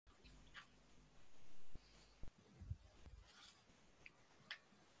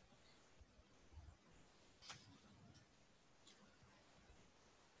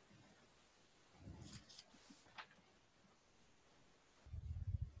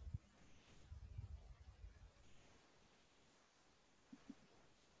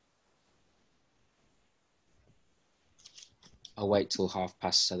I'll wait till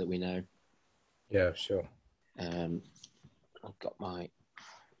past so that we know. Yeah, sure. I've got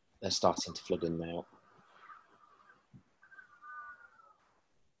they're starting to flood in now.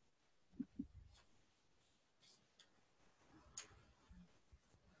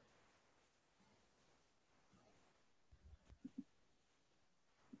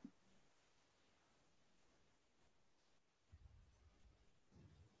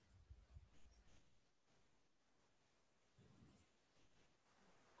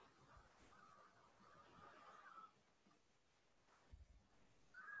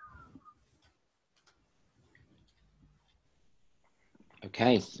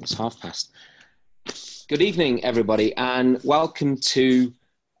 Okay, it's past. Good evening, everybody, and welcome to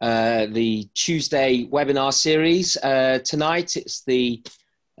the Tuesday webinar series. Tonight, it's the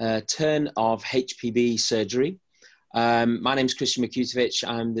turn of HPB surgery. My name is Christian Makutovic.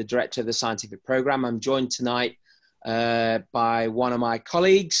 I'm the director of the scientific program. I'm joined tonight by one of my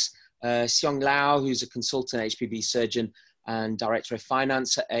colleagues, Xiong Lao, who's a consultant HPB surgeon and director of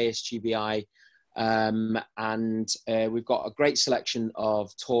finance at ASGBI. We've got a great selection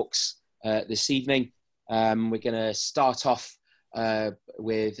of talks this evening. We're going to start off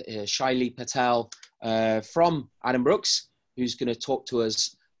with Shaili Patel from Addenbrooke's, who's going to talk to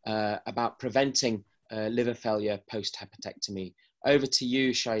us about preventing liver failure post-hepatectomy. Over to you,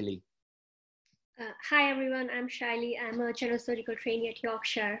 Shaili. Hi, everyone. I'm Shaili. I'm a general surgical trainee at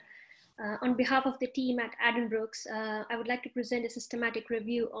Yorkshire. On behalf of the team at Addenbrooke's, I would like to present a systematic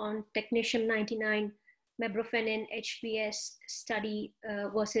review on technetium 99 mebrofenin HBS study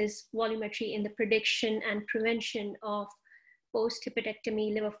versus volumetry in the prediction and prevention of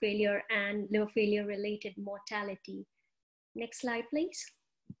post-hepatectomy liver failure and liver failure-related mortality. Next slide, please.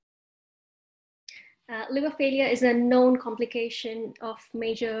 Liver failure is a known complication of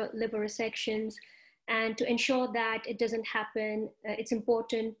major liver resections, and to ensure that it doesn't happen, it's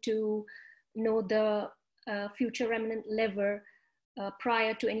important to know the future remnant liver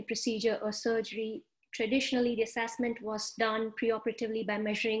prior to any procedure or surgery. Traditionally, the assessment was done preoperatively by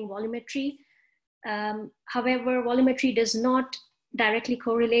measuring volumetry. However, volumetry does not directly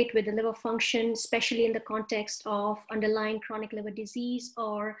correlate with the liver function, especially in the context of underlying chronic liver disease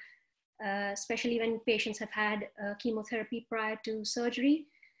or especially when patients have had chemotherapy prior to surgery.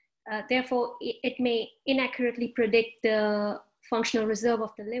 Therefore, it may inaccurately predict the functional reserve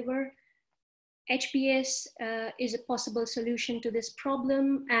of the liver. HBS is a possible solution to this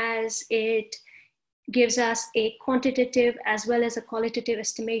problem, as it gives us a quantitative as well as a qualitative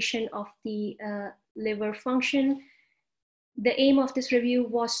estimation of the liver function. The aim of this review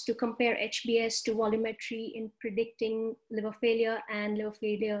was to compare HBS to volumetry in predicting liver failure and liver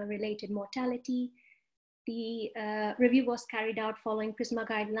failure-related mortality. The review was carried out following PRISMA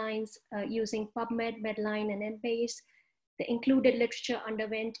guidelines using PubMed, Medline, and Embase. The included literature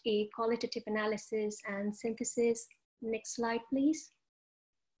underwent a qualitative analysis and synthesis. Next slide, please.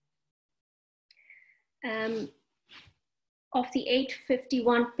 Of the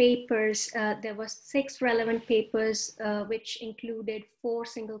 851 papers, there were 6 relevant papers, which included 4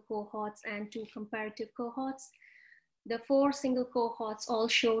 single cohorts and 2 comparative cohorts. The 4 single cohorts all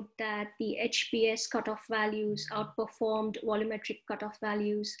showed that the HBS cutoff values outperformed volumetric cutoff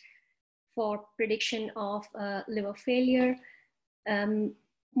values for prediction of liver failure.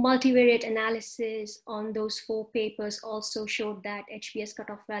 Multivariate analysis on those 4 papers also showed that HBS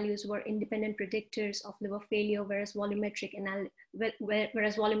cutoff values were independent predictors of liver failure, whereas volumetric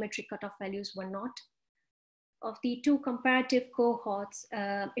cutoff values were not. Of the 2 comparative cohorts,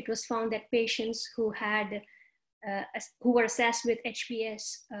 it was found that patients who were assessed with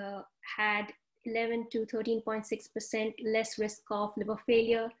HBS had 11 to 13.6% less risk of liver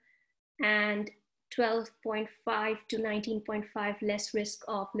failure and 12.5 to 19.5 less risk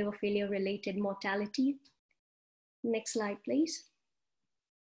of liver failure related mortality. Next slide, please.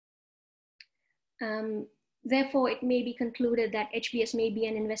 Therefore, it may be concluded that HBS may be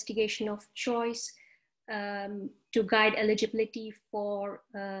an investigation of choice to guide eligibility for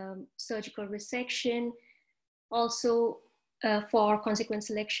surgical resection, also for consequent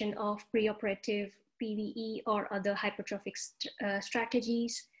selection of preoperative PVE or other hypertrophic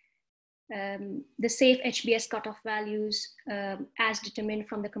strategies. The safe HBS cutoff values, as determined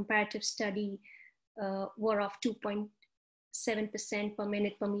from the comparative study, were of 2.7% per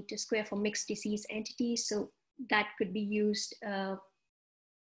minute per meter square for mixed disease entities. So that could be used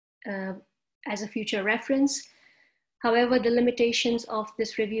as a future reference. However, the limitations of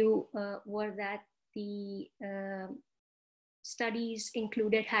this review were that the studies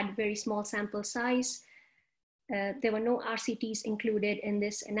included had very small sample size. There were no RCTs included in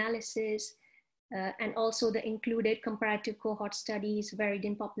this analysis. and also the included comparative cohort studies varied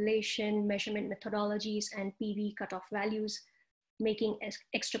in population, measurement methodologies, and PV cutoff values, making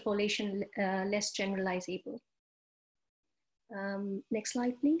extrapolation less generalizable. Next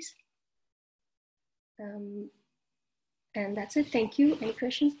slide, please. And that's it. Thank you. Any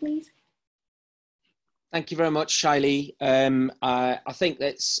questions, please? Thank you very much, Shaili. I think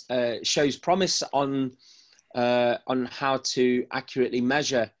that shows promise on how to accurately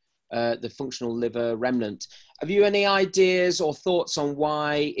measure the functional liver remnant. Have you any ideas or thoughts on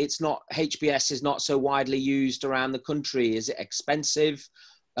why HBS is not so widely used around the country? Is it expensive?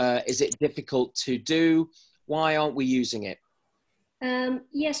 Is it difficult to do? Why aren't we using it?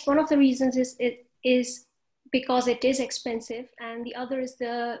 Yes, one of the reasons is because it is expensive, and the other is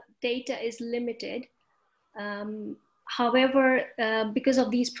the data is limited. However, because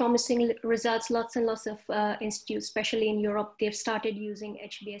of these promising results, lots and lots of institutes, especially in Europe, they've started using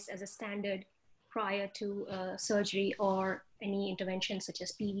HBS as a standard prior to surgery or any intervention such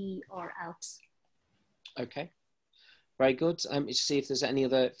as PV or ALPS. Okay, very good. Let's see if there's any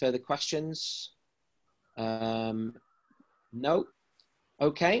other further questions. No.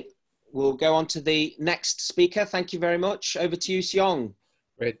 Okay, we'll go on to the next speaker. Thank you very much. Over to you, Seong.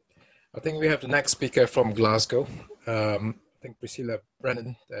 Great. I think we have the next speaker from Glasgow. I think Priscilla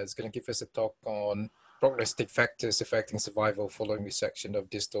Brennan is going to give us a talk on prognostic factors affecting survival following resection of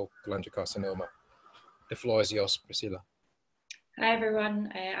distal cholangiocarcinoma. The floor is yours, Priscilla. Hi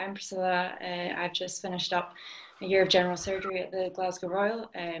everyone, I'm Priscilla. I've just finished up a year of general surgery at the Glasgow Royal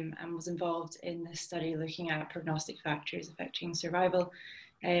and was involved in this study looking at prognostic factors affecting survival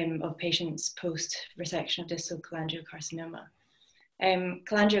of patients post-resection of distal cholangiocarcinoma.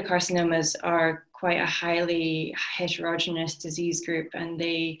 Cholangiocarcinomas are quite a highly heterogeneous disease group, and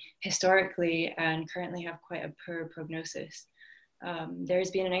they historically and currently have quite a poor prognosis. There's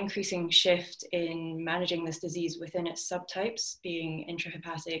been an increasing shift in managing this disease within its subtypes, being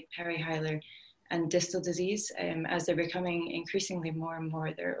intrahepatic, perihilar, and distal disease, as they're becoming increasingly more and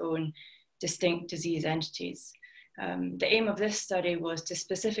more their own distinct disease entities. The aim of this study was to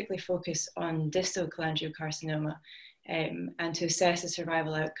specifically focus on distal cholangiocarcinoma and to assess the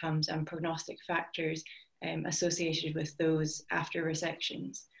survival outcomes and prognostic factors associated with those after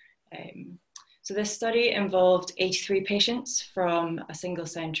resections. So this study involved 83 patients from a single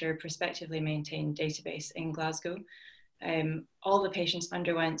centre prospectively maintained database in Glasgow. All the patients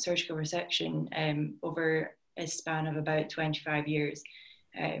underwent surgical resection over a span of about 25 years.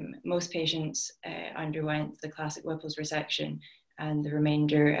 Most patients underwent the classic Whipple's resection and the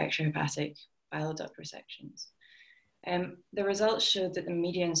remainder extrahepatic bile duct resections. The results showed that the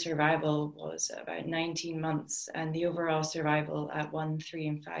median survival was about 19 months and the overall survival at 1, 3,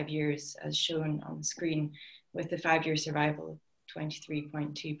 and 5 years, as shown on the screen, with the 5-year survival of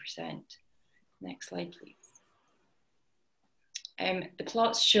 23.2%. Next slide, please. The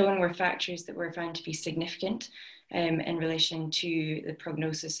plots shown were factors that were found to be significant in relation to the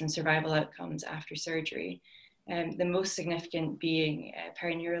prognosis and survival outcomes after surgery. The most significant being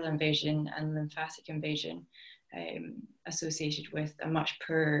perineural invasion and lymphatic invasion, associated with a much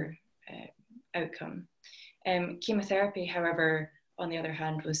poorer outcome. Chemotherapy, however, on the other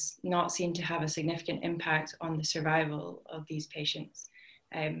hand, was not seen to have a significant impact on the survival of these patients.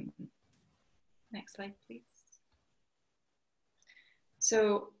 Next slide, please.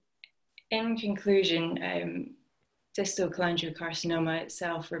 So, in conclusion, distal cholangiocarcinoma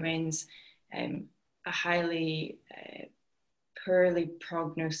itself remains a highly poorly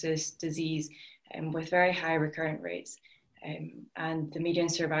prognosed disease with very high recurrent rates, and the median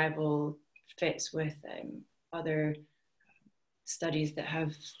survival fits with other studies that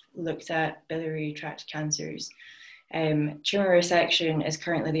have looked at biliary tract cancers. Tumor resection is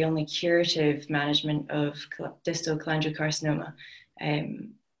currently the only curative management of distal cholangiocarcinoma.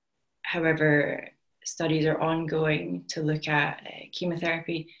 However, studies are ongoing to look at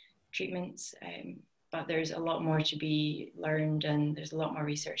chemotherapy treatments, but there's a lot more to be learned and there's a lot more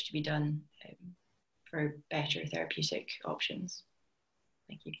research to be done for better therapeutic options.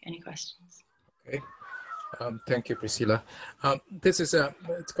 Thank you. Any questions? Okay. Thank you, Priscilla.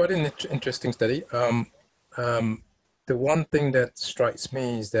 It's quite an interesting study. The one thing that strikes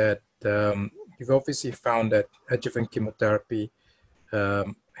me is that you've obviously found that adjuvant chemotherapy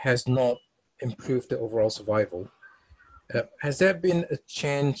has not improved the overall survival. Has there been a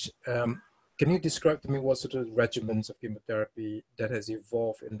change? Can you describe to me what sort of regimens of chemotherapy that has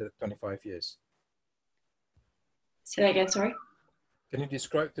evolved in the 25 years? Say that again, sorry. Can you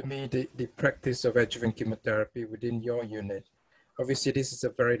describe to me the practice of adjuvant chemotherapy within your unit? Obviously, this is a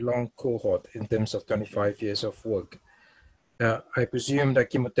very long cohort in terms of 25 years of work. I presume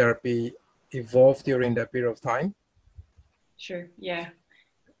that chemotherapy evolve during that period of time? Sure, yeah.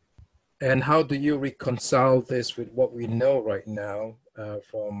 And how do you reconcile this with what we know right now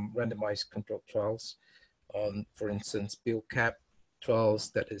from randomized controlled trials on, for instance, BILCAP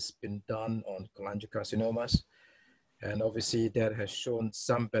trials that has been done on cholangiocarcinomas? And obviously that has shown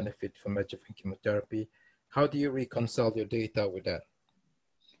some benefit from adjuvant chemotherapy. How do you reconcile your data with that?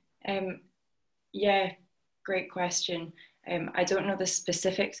 Yeah, great question. I don't know the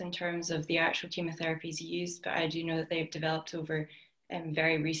specifics in terms of the actual chemotherapies used, but I do know that they've developed over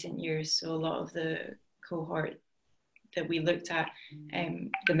very recent years. So a lot of the cohort that we looked at,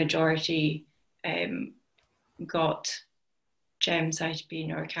 the majority got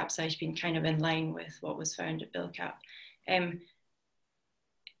gemcitabine or capecitabine kind of in line with what was found at BILCAP. I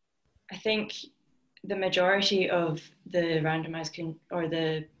think the majority of the randomized or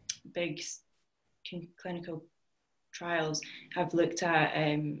the big clinical trials have looked at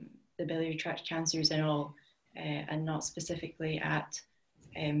the biliary tract cancers and all, and not specifically at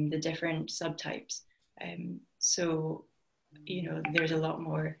the different subtypes. So, you know, there's a lot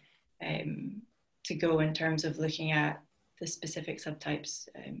more to go in terms of looking at the specific subtypes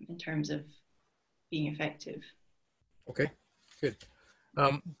in terms of being effective. Okay, good.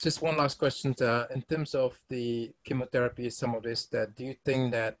 Just one last question. In terms of the chemotherapy, some of this, that do you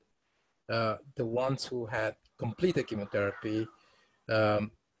think that the ones who had completed chemotherapy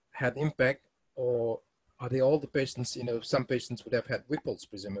had impact, or are they all the patients, you know, some patients would have had Whipple's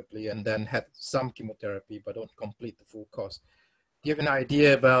presumably and then had some chemotherapy but don't complete the full course? Do you have an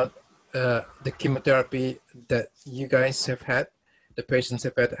idea about the chemotherapy that you guys have had, the patients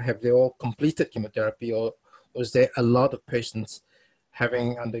have had? Have they all completed chemotherapy, or was there a lot of patients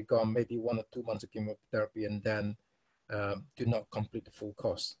having undergone maybe 1 or 2 months of chemotherapy and then do not complete the full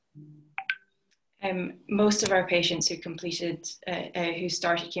course? Most of our patients who completed, who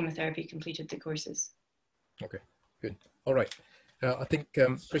started chemotherapy completed the courses. Okay, good. All right. I think,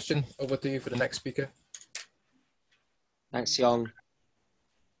 Christian, over to you for the next speaker. Thanks, Yong.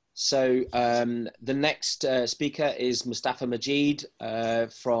 So the next speaker is Mustafa Majid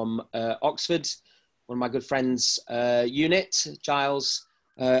from Oxford, one of my good friends' unit. Giles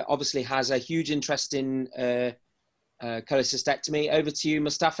obviously has a huge interest in cholecystectomy. Over to you,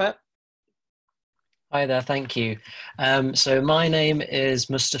 Mustafa. Hi there, thank you. So my name is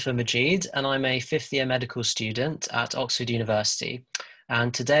Mustafa Majid and I'm a 5th year medical student at Oxford University.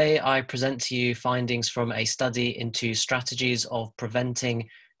 And today I present to you findings from a study into strategies of preventing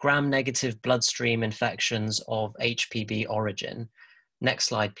gram-negative bloodstream infections of HPB origin. Next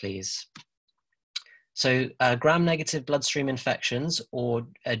slide, please. So gram-negative bloodstream infections, or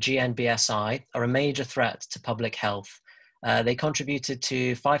GNBSI, are a major threat to public health. They contributed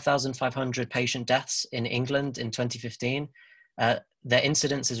to 5,500 patient deaths in England in 2015. Their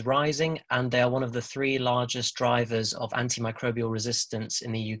incidence is rising, and they are one of the 3 largest drivers of antimicrobial resistance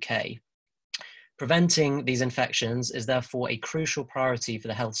in the UK. Preventing these infections is therefore a crucial priority for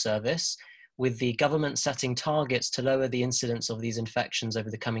the health service, with the government setting targets to lower the incidence of these infections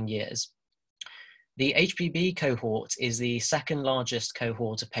over the coming years. The HPB cohort is the 2nd largest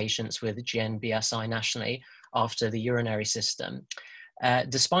cohort of patients with GNBSI nationally, after the urinary system.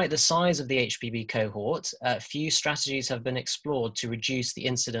 Despite the size of the HPB cohort, few strategies have been explored to reduce the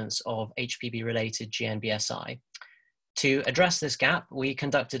incidence of HPB-related GNBSI. To address this gap, we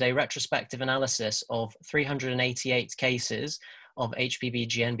conducted a retrospective analysis of 388 cases of HPB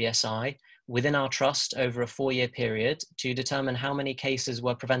GNBSI within our trust over a 4-year period to determine how many cases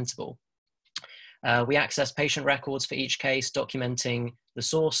were preventable. We accessed patient records for each case, documenting the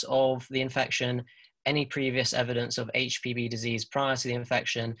source of the infection, any previous evidence of HPB disease prior to the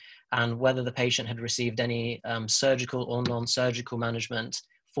infection, and whether the patient had received any surgical or non-surgical management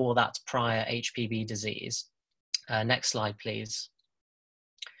for that prior HPB disease. Next slide, please.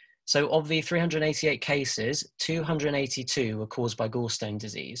 So of the 388 cases, 282 were caused by gallstone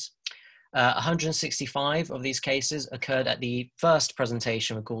disease. 165 of these cases occurred at the first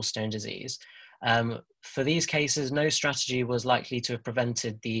presentation of gallstone disease. For these cases, no strategy was likely to have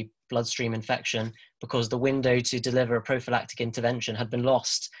prevented the bloodstream infection because the window to deliver a prophylactic intervention had been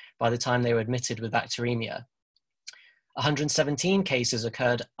lost by the time they were admitted with bacteremia. 117 cases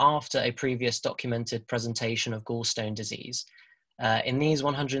occurred after a previous documented presentation of gallstone disease. In these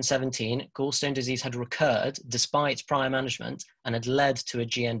 117, gallstone disease had recurred despite prior management and had led to a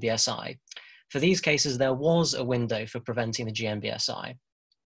GNBSI. For these cases, there was a window for preventing the GNBSI.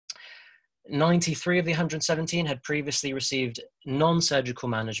 93 of the 117 had previously received non-surgical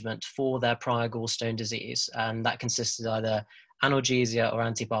management for their prior gallstone disease, and that consisted either analgesia or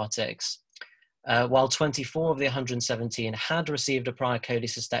antibiotics. While 24 of the 117 had received a prior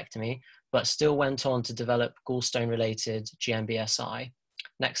cholecystectomy, but still went on to develop gallstone-related GMBSI.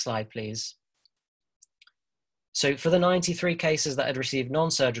 Next slide, please. So for the 93 cases that had received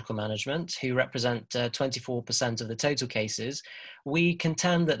non-surgical management, who represent 24% of the total cases, we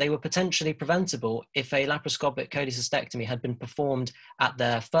contend that they were potentially preventable if a laparoscopic cholecystectomy had been performed at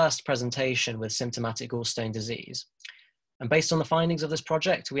their first presentation with symptomatic gallstone disease. And based on the findings of this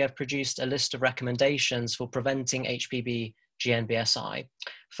project, we have produced a list of recommendations for preventing HPB GNBSI.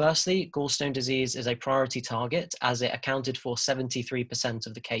 Firstly, gallstone disease is a priority target as it accounted for 73%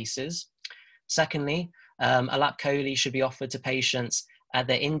 of the cases. Secondly, a lap chole should be offered to patients at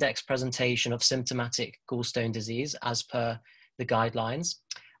their index presentation of symptomatic gallstone disease as per the guidelines.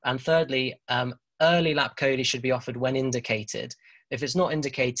 And thirdly, early lap chole should be offered when indicated. If it's not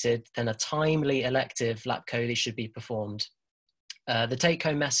indicated, then a timely elective lap chole should be performed. The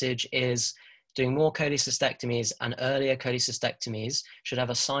take-home message is doing more cholecystectomies and earlier cholecystectomies should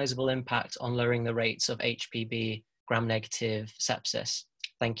have a sizable impact on lowering the rates of HPB gram-negative sepsis.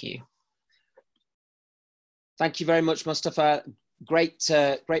 Thank you. Thank you very much, Mustafa. Great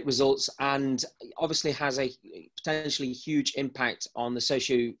results, and obviously has a potentially huge impact on the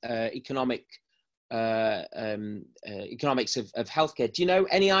socio-economic economics of healthcare. Do you know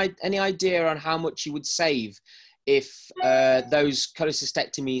any idea on how much you would save if those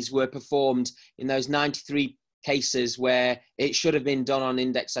cholecystectomies were performed in those 93 cases where it should have been done on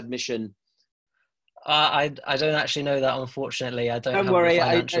index admission? I don't actually know that, unfortunately. I don't have worry, the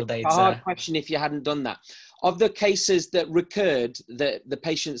financial data. It's a hard question if you hadn't done that. Of the cases that recurred, the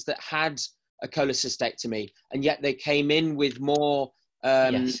patients that had a cholecystectomy, and yet they came in with more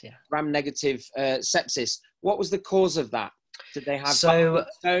gram-negative sepsis, what was the cause of that? Did they have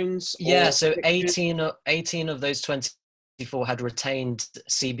stones? Yeah, so 18 of those 24 had retained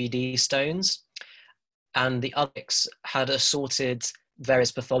CBD stones, and the others had assorted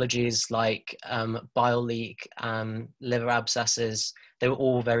various pathologies like bile leak, liver abscesses. They were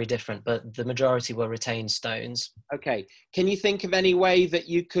all very different, but the majority were retained stones. Okay. Can you think of any way that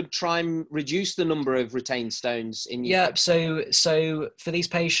you could try and reduce the number of retained stones in your... Yeah, so for these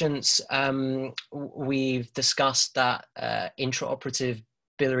patients, we've discussed that intraoperative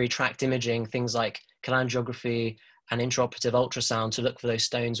biliary tract imaging, things like cholangiography and intraoperative ultrasound to look for those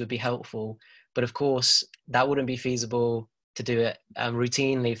stones would be helpful. But of course, that wouldn't be feasible to do it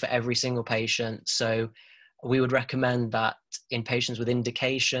routinely for every single patient. So we would recommend that in patients with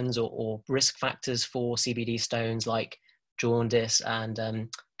indications or risk factors for CBD stones like jaundice and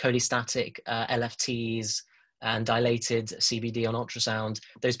cholestatic LFTs and dilated CBD on ultrasound,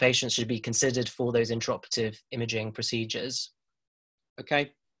 those patients should be considered for those intraoperative imaging procedures.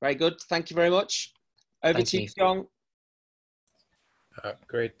 Okay, very good. Thank you very much. Over to you, John.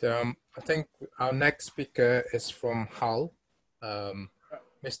 Great. I think our next speaker is from Hull.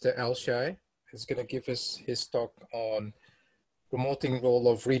 Mr. Elshai is going to give us his talk on promoting role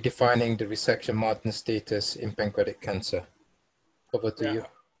of redefining the resection margin status in pancreatic cancer. Over to you,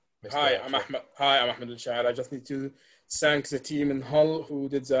 Mr. Hi, Elshai. I'm Ahmed Elshai. I just need to thank the team in Hull who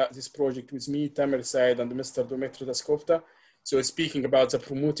did this project with me, Tamer Said and Mr. Dumitru Daskofta. So speaking about the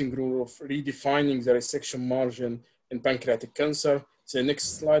promoting role of redefining the resection margin in pancreatic cancer. So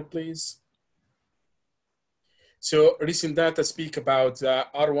next slide, please. So recent data speak about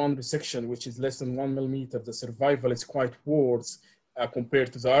R1 resection, which is less than 1 millimeter. The survival is quite worse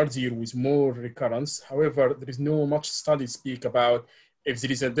compared to the R0 with more recurrence. However, there is no much study speak about if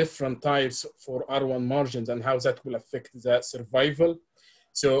there is a different types for R1 margins and how that will affect the survival.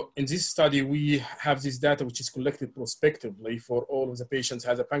 So in this study, we have this data which is collected prospectively for all of the patients who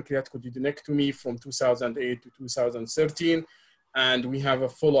had a pancreatic duodenectomy from 2008 to 2013. And we have a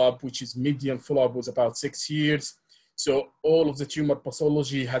follow-up, which is median follow-up was about 6 years. So all of the tumor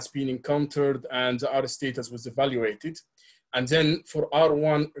pathology has been encountered and the R status was evaluated. And then for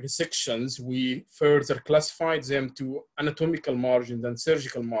R1 resections, we further classified them to anatomical margins and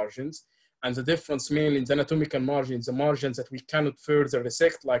surgical margins. And the difference mainly in the anatomical margins, the margins that we cannot further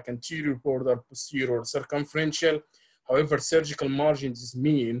resect, like anterior border, posterior, or circumferential. However, surgical margins is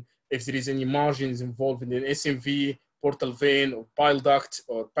mean if there is any margins involved in an SMV, portal vein, or bile duct,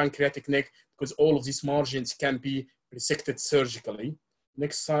 or pancreatic neck, because all of these margins can be resected surgically.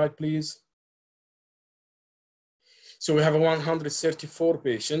 Next slide, please. So we have 134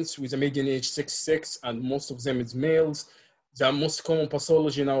 patients with a median age 66, and most of them is males. The most common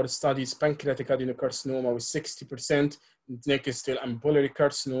pathology in our study is pancreatic adenocarcinoma with 60%, next is still ampullary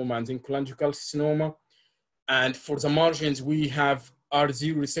carcinoma and then cholangiocarcinoma. And for the margins, we have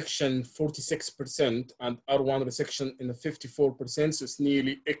R0 resection 46% and R1 resection in the 54%, so it's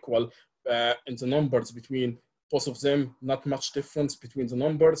nearly equal in the numbers between both of them, not much difference between the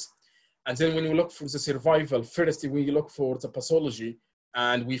numbers. And then when we look for the survival, first we look for the pathology,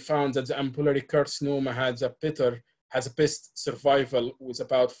 and we found that the ampullary carcinoma has a best survival with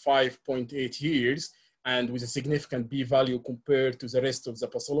about 5.8 years, and with a significant p-value compared to the rest of the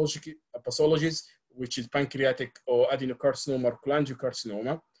pathologies, which is pancreatic or adenocarcinoma or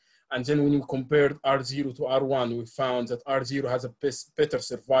cholangiocarcinoma. And then when we compared R0 to R1, we found that R0 has a better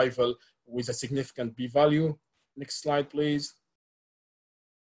survival with a significant p-value. Next slide, please.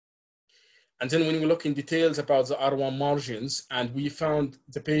 And then when we look in details about the R1 margins, and we found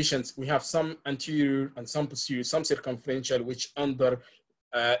the patients, we have some anterior and some posterior, some circumferential, which under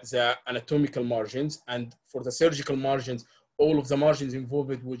the anatomical margins. And for the surgical margins, all of the margins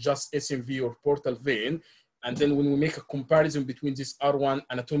involved with just SMV or portal vein. And then when we make a comparison between this R1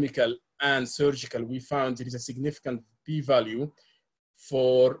 anatomical and surgical, we found there is a significant p-value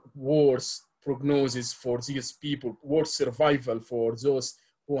for worse prognosis for these people, worse survival for those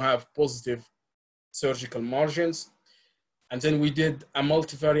who have positive surgical margins. And then we did a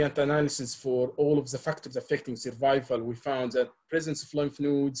multivariant analysis for all of the factors affecting survival. We found that presence of lymph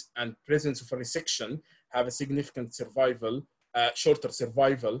nodes and presence of a resection have a significant survival, shorter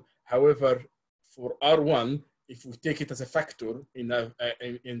survival. However, for R1, if we take it as a factor in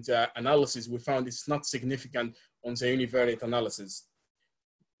the analysis, we found it's not significant on the univariate analysis.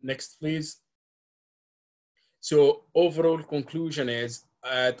 Next, please. So overall conclusion is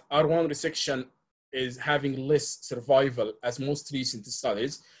that R1 resection is having less survival as most recent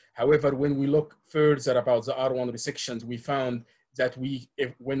studies. However, when we look further about the R1 resections, we found that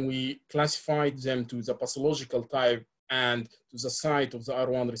when we classified them to the pathological type and to the site of the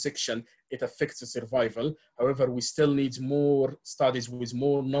R1 resection, it affects the survival. However, we still need more studies with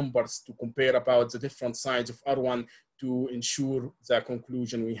more numbers to compare about the different sites of R1 to ensure the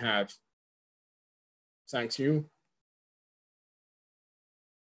conclusion we have. Thank you.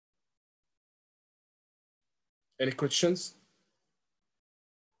 Any questions?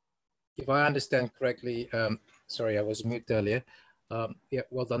 If I understand correctly, sorry, I was mute earlier. Yeah,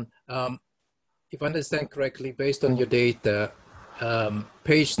 well done. If I understand correctly, based on your data,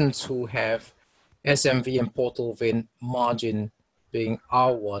 patients who have SMV and portal vein margin being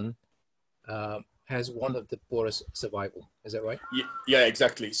R1 has one of the poorest survival. Is that right? Yeah,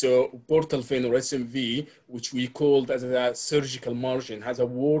 exactly. So portal vein or SMV, which we called as a surgical margin, has a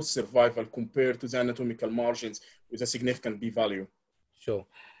worse survival compared to the anatomical margins with a significant p-value. Sure.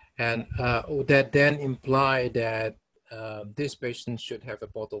 And would that then imply that this patient should have a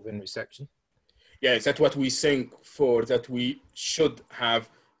portal vein resection? Yeah, that's what we think for, that we should have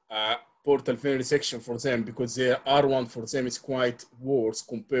a portal vein resection for them, because the R1 for them is quite worse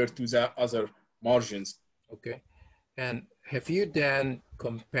compared to the other margins. Okay. And have you then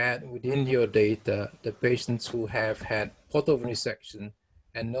compared within your data the patients who have had portal vein resection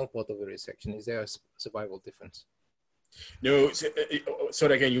and no portal vein resection? Is there a survival difference? No,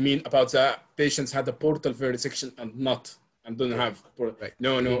 sorry, again, you mean about the patients had a portal vein resection and not, and don't have, right.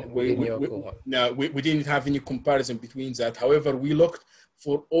 No, we didn't have any comparison between that. However, we looked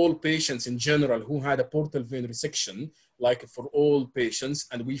for all patients in general who had a portal vein resection, like for all patients,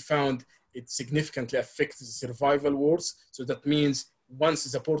 and we found it significantly affects the survival worse. So that means once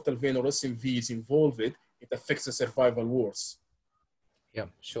the portal vein or SMV is involved, it affects the survival worse. Yeah,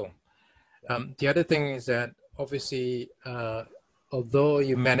 sure. The other thing is that obviously, although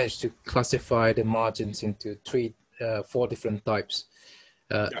you managed to classify the margins into four different types,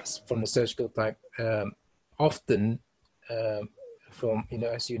 yes, from the surgical type, often from,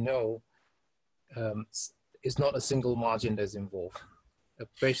 as you know, it's not a single margin that's involved.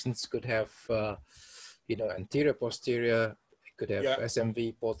 Patients could have, anterior, posterior, it could have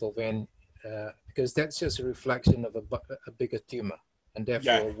SMV, portal vein, because that's just a reflection of a bigger tumor and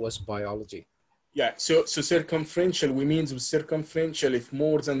therefore worse biology. Yeah, so circumferential, we mean with circumferential if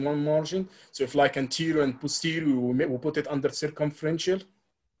more than one margin. So if like anterior and posterior, we put it under circumferential.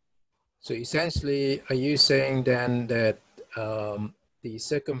 So essentially, are you saying then that the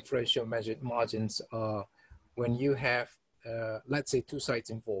circumferential measured margins are when you have, let's say, two sites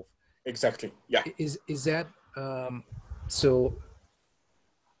involved? Exactly, yeah. Is that, so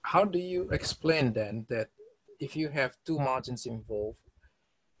how do you explain then that if you have two margins involved,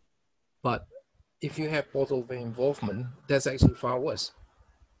 but if you have portal vein involvement, that's actually far worse?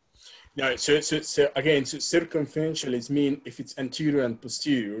 No, so again, so circumferential is mean if it's anterior and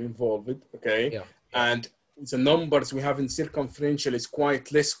posterior involved, okay? Yeah. And the numbers we have in circumferential is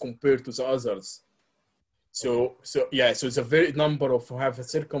quite less compared to the others. So the very number of who have a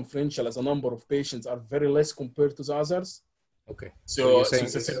circumferential as a number of patients are very less compared to the others. Okay. So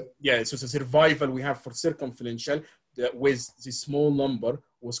the survival we have for circumferential with this small number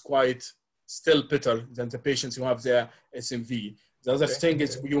was quite still better than the patients who have the SMV. The other thing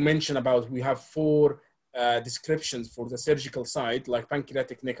is you mentioned about we have 4 descriptions for the surgical side, like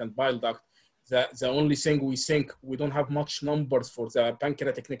pancreatic neck and bile duct. The only thing we think we don't have much numbers for the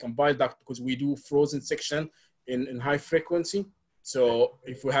pancreatic neck and bile duct because we do frozen section in high frequency. So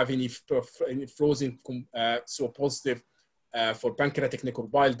if we have any frozen so positive for pancreatic neck or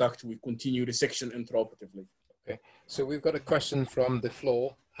bile duct, we continue resection intraoperatively. Okay, so we've got a question from the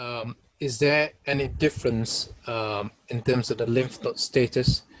floor. Is there any difference in terms of the lymph node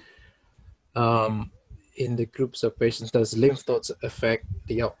status in the groups of patients? Does lymph nodes affect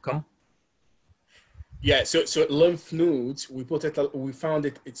the outcome? Yeah, so lymph nodes, we found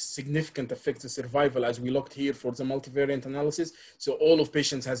it significant affects the survival as we looked here for the multivariant analysis. So all of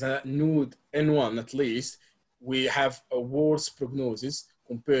patients has a node N1 at least, we have a worse prognosis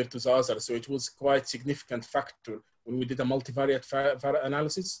compared to the other. So it was quite significant factor when we did a multivariate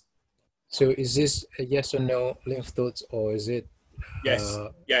analysis. So is this a yes or no lymph nodes, or is it? Yes,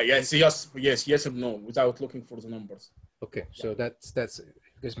 yes or no, without looking for the numbers. Okay, so that's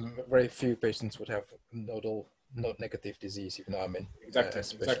because very few patients would have node negative disease, if you know what I mean.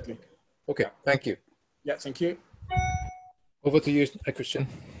 Exactly. Okay, thank you. Yeah, thank you. Over to you, Christian.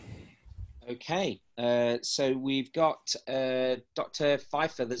 Okay, so we've got Dr.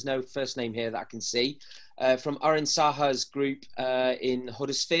 Pfeiffer, there's no first name here that I can see, from Arun Saha's group in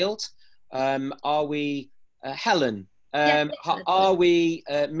Huddersfield. Are we, Helen, are we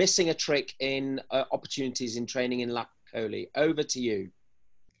missing a trick in opportunities in training in lap chole? Over to you.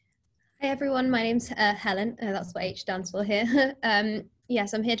 Hi everyone, my name's Helen, that's what H stands for here.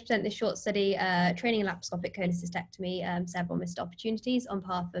 Yes, I'm here to present this short study, training in laparoscopic cholecystectomy, several missed opportunities on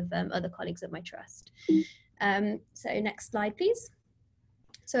behalf of other colleagues at my trust. So next slide, please.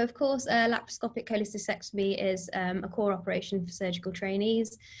 So of course, laparoscopic cholecystectomy is a core operation for surgical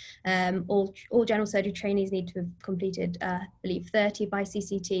trainees. All general surgery trainees need to have completed, I believe, 30 by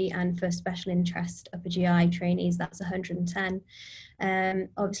CCT, and for special interest upper GI trainees, that's 110.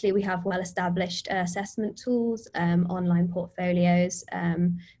 Obviously, we have well-established assessment tools, online portfolios,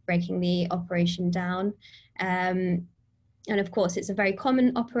 breaking the operation down. And of course, it's a very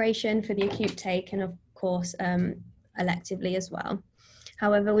common operation for the acute take, and of course, electively as well.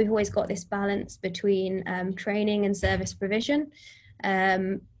 However, we've always got this balance between training and service provision.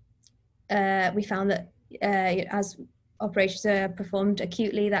 We found that as operations are performed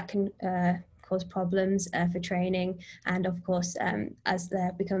acutely, that can cause problems for training. And of course, as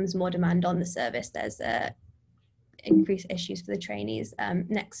there becomes more demand on the service, there's increased issues for the trainees.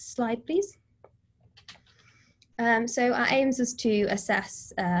 Next slide, please. So our aims was to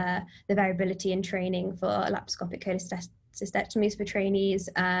assess the variability in training for laparoscopic cholecystectomies for trainees,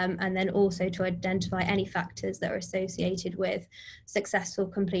 and then also to identify any factors that are associated with successful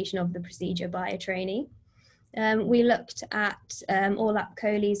completion of the procedure by a trainee. We looked at all lap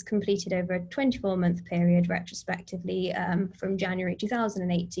choles completed over a 24-month period retrospectively, from January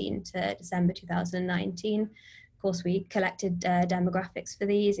 2018 to December 2019. Of course, we collected demographics for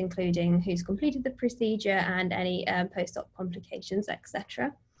these, including who's completed the procedure and any post-op complications,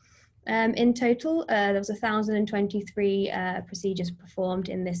 etc. In total, there was 1,023 procedures performed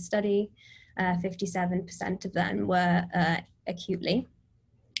in this study. 57% of them were acutely.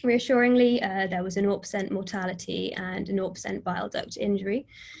 Reassuringly, there was a 0% mortality and a 0% bile duct injury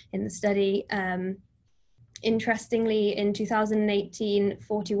in the study. Interestingly, in 2018,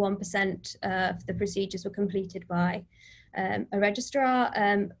 41% of the procedures were completed by a registrar,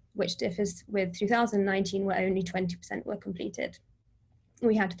 which differs with 2019, where only 20% were completed.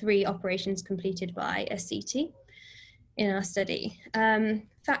 We had 3 operations completed by a CT in our study.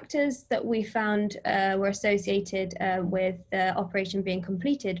 Factors that we found were associated with the operation being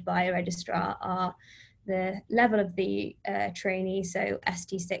completed by a registrar are the level of the trainee, so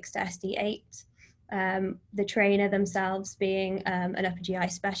ST6 to ST8, the trainer themselves being an upper GI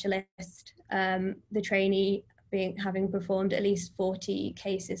specialist, the trainee having performed at least 40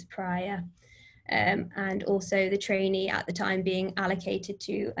 cases prior, and also the trainee at the time being allocated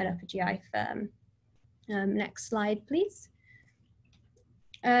to an upper GI firm. Next slide, please.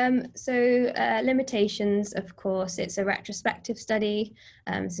 Limitations, of course, it's a retrospective study,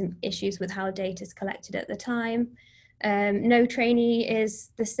 some issues with how data is collected at the time. No trainee is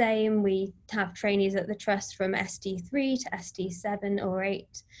the same. We have trainees at the trust from ST3 to ST7 or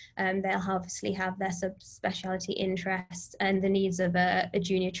 8. They'll obviously have their subspecialty interests, and the needs of a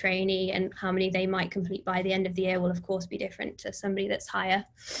junior trainee and how many they might complete by the end of the year will of course be different to somebody that's higher.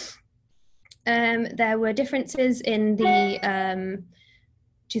 There were differences in the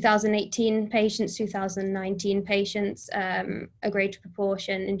 2018 patients, 2019 patients, a greater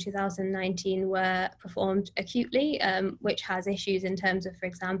proportion in 2019 were performed acutely, which has issues in terms of, for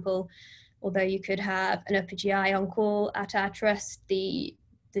example, although you could have an upper GI on call at our trust, the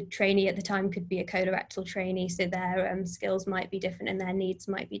trainee at the time could be a colorectal trainee, so their skills might be different and their needs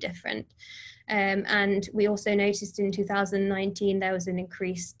might be different. And we also noticed in 2019 there was an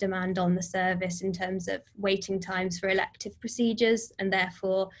increased demand on the service in terms of waiting times for elective procedures, and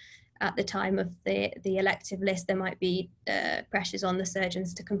therefore at the time of the elective list there might be pressures on the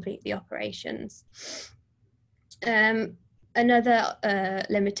surgeons to complete the operations. Another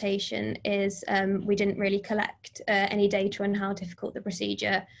limitation is we didn't really collect any data on how difficult the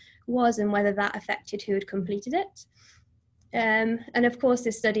procedure was and whether that affected who had completed it. And of course,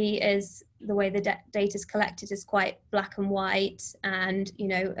 this study is, the way the data is collected is quite black and white, and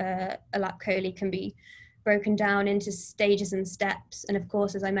a lap chole can be broken down into stages and steps. And of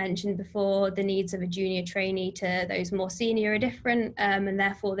course, as I mentioned before, the needs of a junior trainee to those more senior are different, and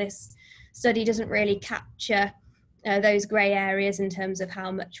therefore this study doesn't really capture those grey areas in terms of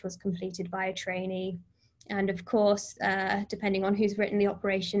how much was completed by a trainee. And of course, depending on who's written the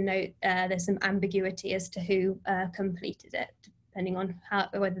operation note, there's some ambiguity as to who completed it, depending on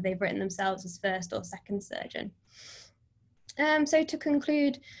whether they've written themselves as first or second surgeon. So to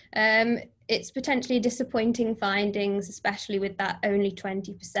conclude, it's potentially disappointing findings, especially with that only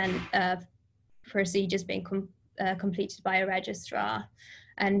 20% of procedures being completed by a registrar,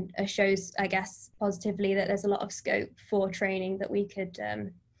 and shows, I guess, positively that there's a lot of scope for training that we could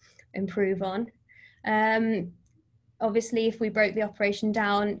improve on. Obviously, if we broke the operation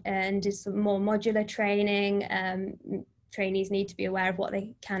down and did some more modular training, trainees need to be aware of what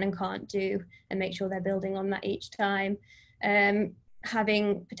they can and can't do and make sure they're building on that each time.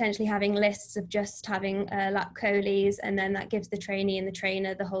 Potentially having lists of just having lap choles, and then that gives the trainee and the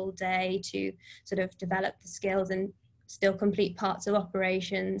trainer the whole day to sort of develop the skills and still complete parts of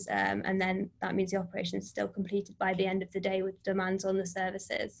operations, and then that means the operation is still completed by the end of the day with demands on the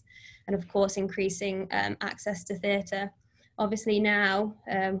services. And of course, increasing access to theatre. Obviously now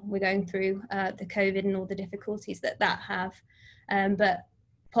we're going through the COVID and all the difficulties that have, but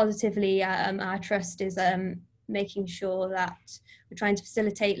positively our trust is making sure that we're trying to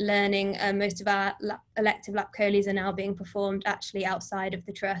facilitate learning. Most of our elective lap choles are now being performed actually outside of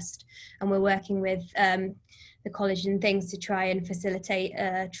the trust, and we're working with the college and things to try and facilitate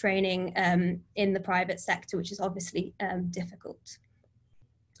training in the private sector, which is obviously difficult.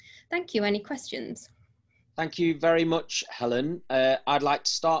 Thank you. Any questions? Thank you very much, Helen. I'd like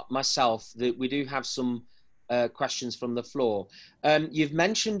to start myself. We do have some questions from the floor. You've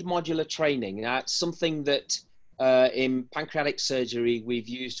mentioned modular training. Now, it's something that in pancreatic surgery we've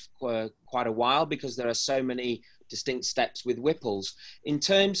used for quite a while because there are so many distinct steps with Whipples. In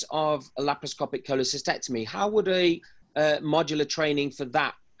terms of a laparoscopic cholecystectomy, how would a modular training for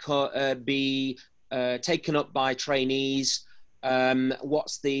that be taken up by trainees?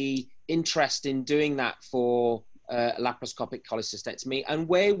 What's the interest in doing that for laparoscopic cholecystectomy, and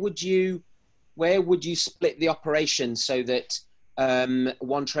where would you split the operation so that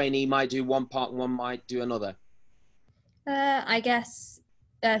one trainee might do one part and one might do another? I guess,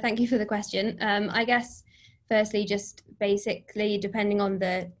 thank you for the question. I guess firstly, just basically depending on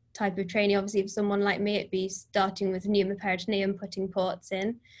the type of training, obviously if someone like me, it'd be starting with pneumoperitoneum, putting ports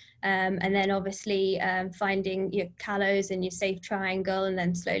in, and then obviously finding your callows and your safe triangle, and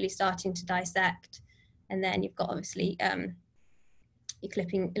then slowly starting to dissect. And then you've got obviously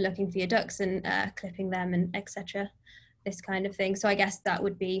you're looking for your ducts and clipping them and etc. This kind of thing. So I guess that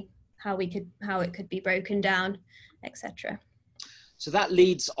would be how it could be broken down, etc. So that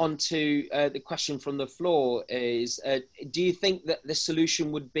leads on to the question from the floor is, do you think that the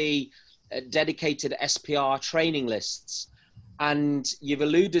solution would be dedicated SPR training lists? And you've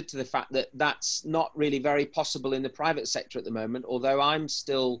alluded to the fact that that's not really very possible in the private sector at the moment, although I'm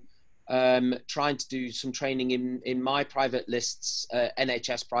still trying to do some training in my private lists,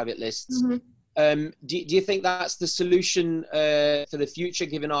 NHS private lists. Mm-hmm. Do you think that's the solution for the future,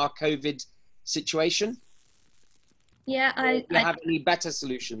 given our COVID situation? Yeah, do you have any better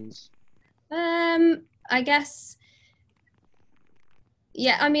solutions? I guess,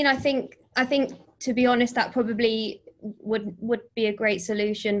 yeah, I mean, I think to be honest, that probably would be a great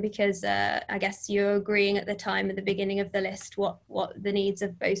solution, because I guess you're agreeing at the time at the beginning of the list what the needs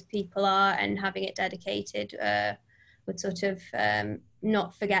of both people are, and having it dedicated would sort of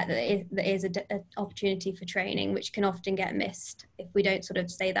not forget that there is an opportunity for training, which can often get missed if we don't sort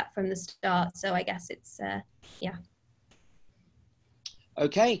of say that from the start. So I guess it's yeah.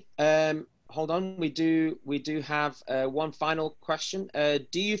 Okay, hold on. We do have one final question.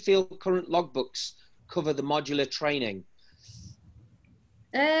 Do you feel current logbooks cover the modular training?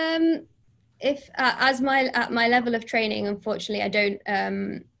 If at my level of training, unfortunately, I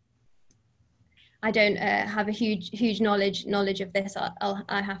don't have a huge knowledge of this.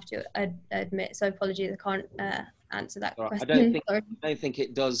 I have to admit. So apologies, I can't answer that question. I don't think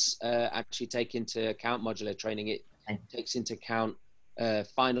it does actually take into account modular training. It takes into account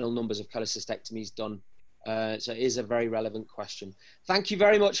final numbers of cholecystectomies done. So it is a very relevant question. Thank you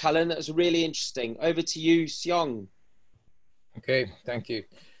very much, Helen. That was really interesting. Over to you, Seong. Okay, thank you.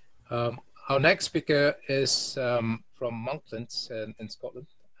 Our next speaker is from Monkland in Scotland.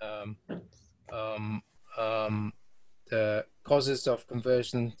 The causes of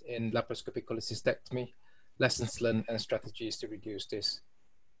conversion in laparoscopic cholecystectomy, lessons learned and strategies to reduce this.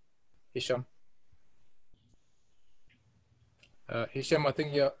 Hisham. Hisham, I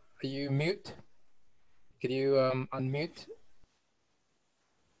think are you mute? Can you unmute?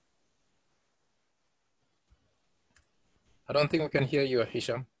 I don't think we can hear you,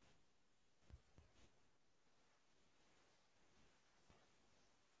 Hisham.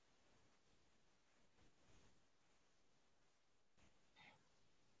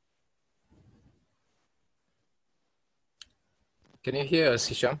 Can you hear us,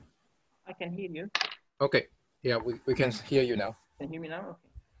 Hisham? I can hear you. Okay. Yeah, we can hear you now. Can you hear me now? Okay.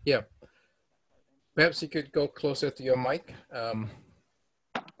 Yeah. Perhaps you could go closer to your mic.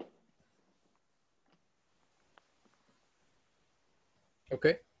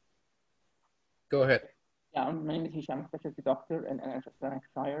 Okay. Go ahead. Yeah, my name is Hisham, specialty doctor in NHS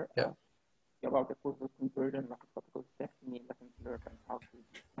Lanarkshire. Yeah. About the course of conversion, laparoscopic cholecystectomy, lessons learned, and how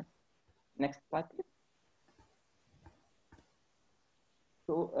to. Next slide, please.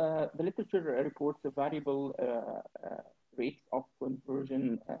 So the literature reports a variable rates of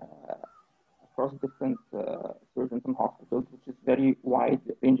conversion across different surgeons and hospitals, which is very wide,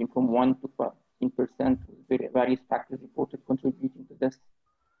 ranging from 1 to 15%, with various factors reported contributing to this.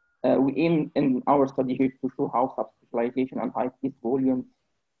 We aim in our study here to show how subspecialization and high case volumes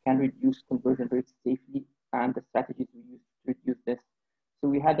can reduce conversion rates safely and the strategies we use to reduce this. So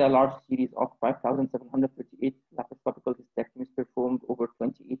we had a large series of 5,738 laparoscopic cholecystectomies performed over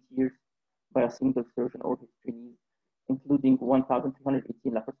 28 years by a single surgeon or his trainees, including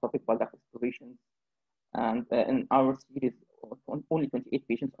 1,218 laparoscopic bile duct explorations. And in our series, only 28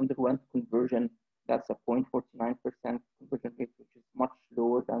 patients underwent conversion. That's a 0.49% conversion rate, which is much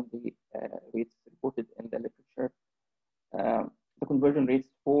lower than the rates reported in the literature. The conversion rates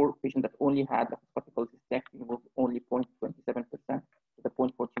for patients that only had laparoscopic cholecystectomy was only 0.27%. The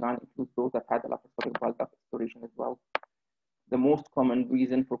 0.49 includes those that had a laparoscopic bile duct exploration as well. The most common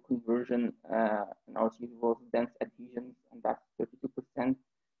reason for conversion in our series was dense adhesions, and that's 32%,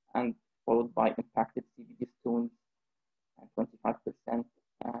 and followed by impacted CBD stones, 25%.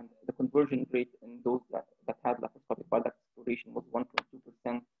 And the conversion rate in those that had laparoscopic bile duct exploration was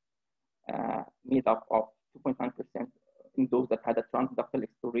 1.2%, made up of 2.9% in those that had a transductal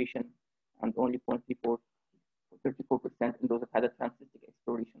exploration, and only 0.34% in those that had a transcystic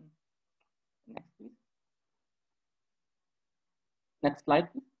exploration. Next, please. Next slide,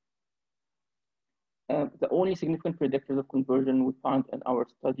 please. The only significant predictors of conversion we found in our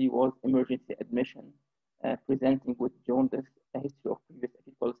study was emergency admission, presenting with jaundice, a history of previous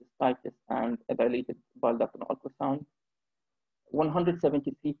acute cholecystitis, and a dilated bile duct on ultrasound.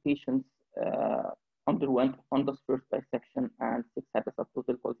 173 patients underwent fundus first dissection, and 6 had a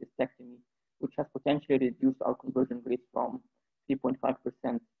subtotal cholecystectomy, which has potentially reduced our conversion rate from 3.5%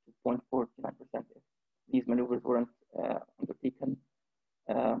 to 0.49% if these maneuvers weren't undertaken.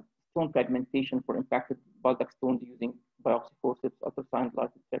 Stone fragmentation for impacted bile duct stones using biopsy forceps, ultrasound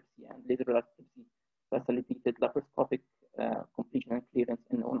lithotripsy, and laser lithotripsy facilitated laparoscopic completion and clearance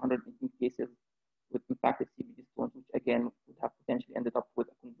in 118 cases with impacted CBD stones, which again would have potentially ended up with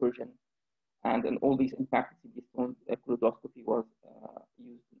a conversion. And in all these impacted CBD stones, fluoroscopy was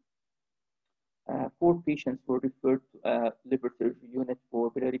used. 4 patients were referred to a liver surgery unit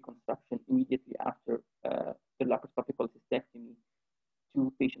for biliary reconstruction immediately after the laparoscopic cholecystectomy.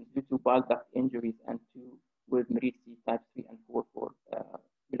 2 patients due to bile duct injuries, and 2 with Marie C type 3 and 4 for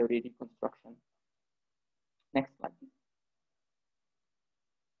biliary reconstruction. Next slide, please.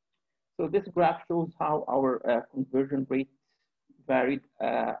 So this graph shows how our conversion rates varied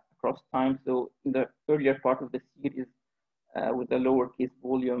across time. So in the earlier part of the series, with the lower case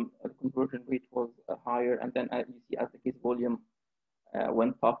volume, the conversion rate was higher, and then you see as the case volume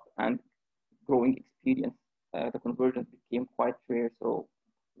went up and growing experience, the conversions became quite rare. So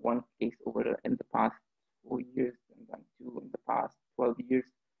 1 case over in the past 4 years, and then 2 in the past 12 years.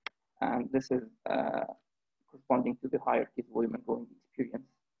 and this is corresponding to the higher case volume and growing experience.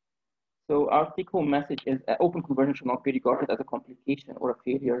 So our take-home message is open conversion should not be regarded as a complication or a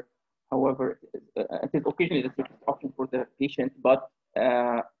failure. However, it is occasionally the safest option for the patient, but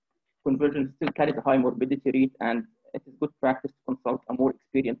conversion still carries a high morbidity rate, and it is good practice to consult a more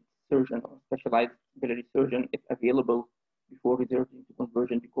experienced surgeon or specialized biliary surgeon if available before resorting to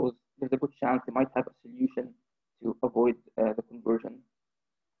conversion, because there's a good chance they might have a solution to avoid the conversion.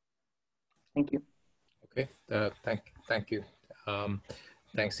 Thank you. Okay, thank you.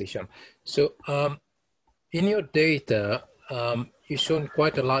 Thanks, Hisham. So in your data, you've shown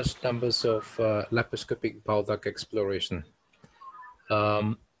quite a large numbers of laparoscopic bile duct exploration.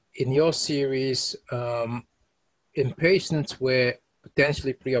 In your series, in patients where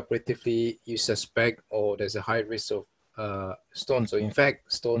potentially preoperatively you suspect or there's a high risk of stones, or in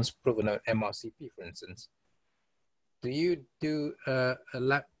fact stones proven on MRCP, for instance, do you do a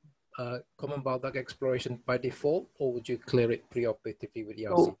lab common bile duct exploration by default, or would you clear it preoperatively with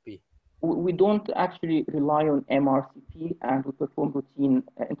ERCP? So we don't actually rely on MRCP, and we perform routine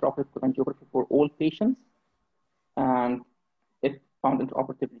intraoperative cholangiography for all patients. And if found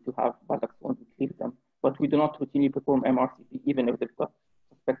intraoperatively to have bile duct stones, we clear them. But we do not routinely perform MRCP, even if they've got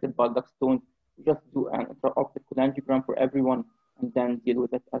suspected bile duct stones. We just do an intraoperative cholangiogram for everyone and then deal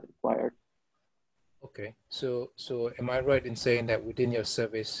with it as required. Okay, so am I right in saying that within your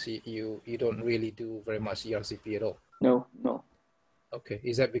service you don't really do very much ERCP at all? No. Okay,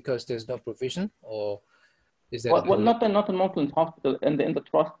 is that because there's no provision, or is that? Well, not in Monkland Hospital. In the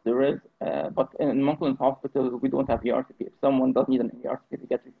trust there is, but in Monkland Hospital we don't have ERCP. If someone does need an ERCP, they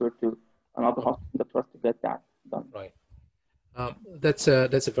get referred to another hospital in the trust to get that done. Right. That's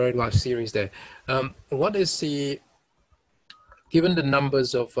a very large series there. What is the, given the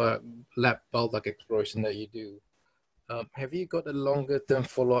numbers of lab bile duct exploration that you do, have you got a longer term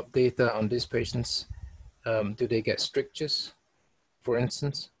follow-up data on these patients? Do they get strictures, for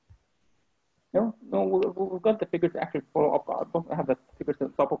instance? No, we've got the figures to actually follow up. I don't have the figures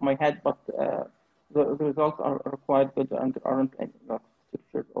at the top of my head, but the results are quite good, and there aren't any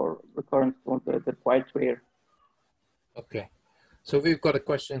strictures or recurrent stones. They're quite rare. Okay, so we've got a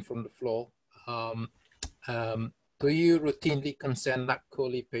question from the floor. Do you routinely consent lab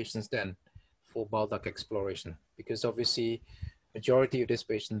chole patients then for bile duct exploration? Because obviously, majority of these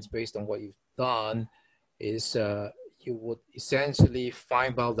patients, based on what you've done, is you would essentially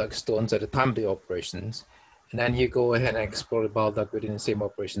find bile duct stones at the time of the operations, and then you go ahead and explore the bile duct within the same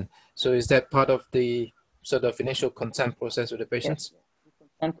operation. So is that part of the sort of initial consent process with the patients? Yes. We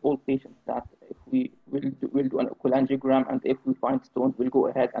consent all patients that if we'll do a cholangiogram, and if we find stones, we'll go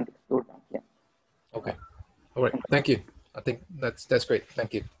ahead and explore them. Yeah. Okay. All right. Thank you. I think that's great.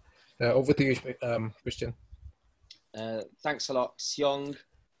 Thank you. Over to you, Christian. Thanks a lot, Xiong.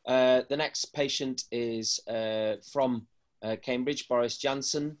 The next patient is from Cambridge. Boris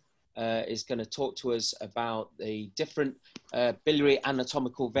Janssen is going to talk to us about the different biliary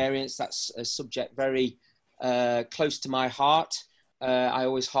anatomical variants. That's a subject very close to my heart. I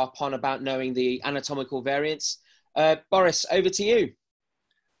always harp on about knowing the anatomical variants. Boris, over to you.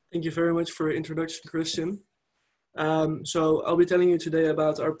 Thank you very much for your introduction, Christian. So I'll be telling you today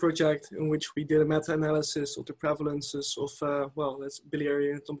about our project in which we did a meta-analysis of the prevalences of, that's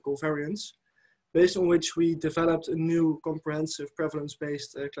biliary anatomical variants, based on which we developed a new comprehensive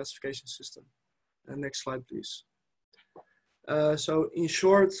prevalence-based classification system. Next slide, please. So in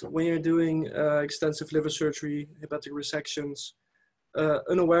short, when you're doing extensive liver surgery, hepatic resections,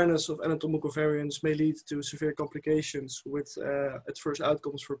 unawareness of anatomical variants may lead to severe complications with adverse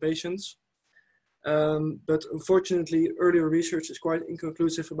outcomes for patients. But unfortunately, earlier research is quite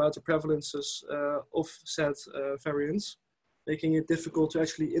inconclusive about the prevalences of said variants, making it difficult to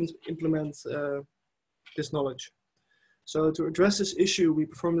actually implement this knowledge. So to address this issue, we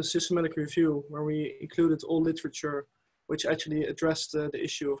performed a systematic review where we included all literature which actually addressed the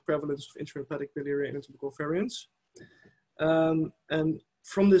issue of prevalence of intrahepatic biliary anatomical variants. And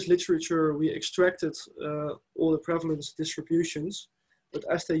from this literature, we extracted all the prevalence distributions. But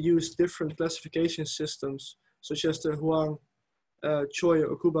as they use different classification systems, such as the Huang, Choi,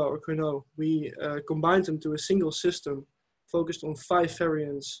 Okuba, or Kuno, we combined them to a single system focused on 5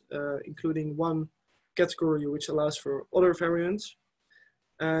 variants, including 1 category which allows for other variants.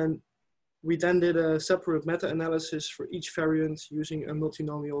 And we then did a separate meta-analysis for each variant using a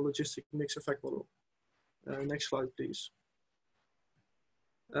multinomial logistic mixed effect model. Next slide, please.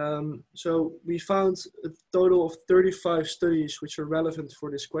 So we found a total of 35 studies which are relevant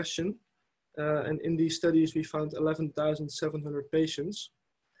for this question. And in these studies, we found 11,700 patients.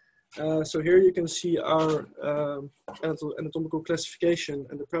 So here you can see our anatomical classification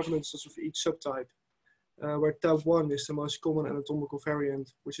and the prevalences of each subtype, where type 1 is the most common anatomical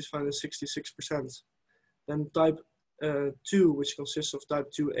variant, which is found in 66%. Then type 2, which consists of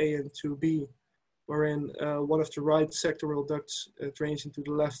type 2A and 2B, wherein one of the right sectoral ducts drains into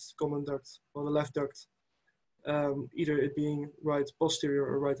the left common duct, or the left duct, either it being right posterior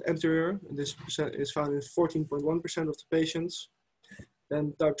or right anterior, and this percent is found in 14.1% of the patients.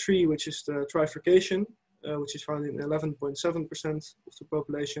 Then type 3, which is the trifurcation, which is found in 11.7% of the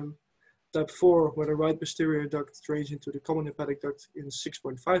population. Type 4, where the right posterior duct drains into the common hepatic duct, in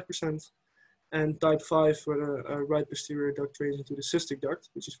 6.5%. And type 5, where the right posterior duct drains into the cystic duct,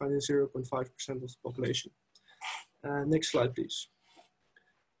 which is found in 0.5% of the population. Next slide, please.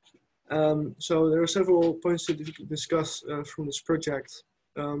 So there are several points to discuss from this project.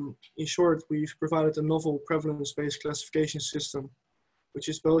 In short, we've provided a novel prevalence-based classification system, which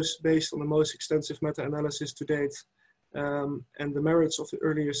is both based on the most extensive meta-analysis to date and the merits of the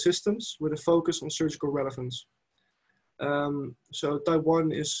earlier systems with a focus on surgical relevance. So type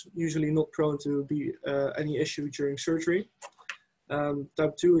 1 is usually not prone to be any issue during surgery.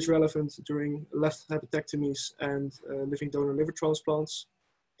 Type 2 is relevant during left hepatectomies and living donor liver transplants.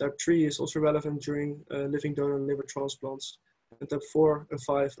 Type 3 is also relevant during living donor liver transplants. And type 4 and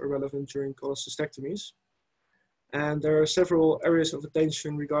 5 are relevant during cholecystectomies. And there are several areas of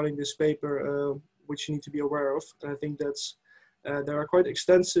attention regarding this paper which you need to be aware of. And I think that's, there are quite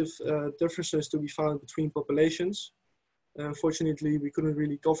extensive differences to be found between populations. Unfortunately, we couldn't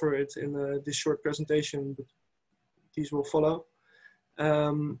really cover it in this short presentation, but these will follow.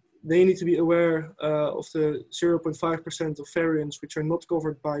 They need to be aware of the 0.5% of variants which are not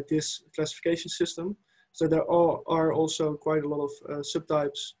covered by this classification system. So there are also quite a lot of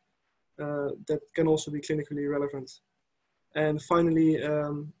subtypes that can also be clinically relevant. And finally,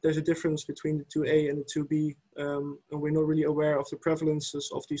 there's a difference between the 2A and the 2B, and we're not really aware of the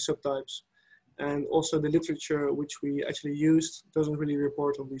prevalences of these subtypes. And also the literature which we actually used doesn't really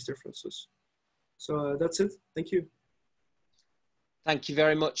report on these differences. So that's it. Thank you. Thank you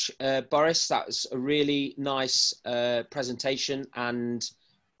very much, Boris. That was a really nice presentation and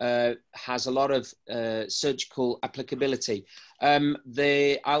has a lot of surgical applicability.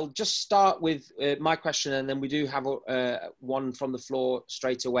 I'll just start with my question, and then we do have one from the floor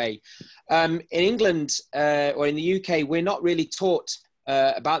straight away. In England or in the UK, we're not really taught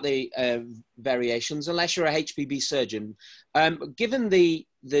about the variations unless you're a HPB surgeon. Given the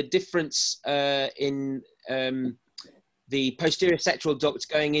difference in the posterior sectoral duct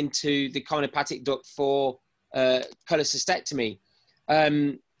going into the common hepatic duct for cholecystectomy,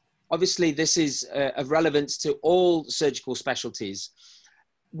 obviously this is of relevance to all surgical specialties.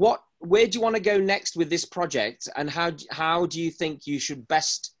 Where do you want to go next with this project, and how do you think you should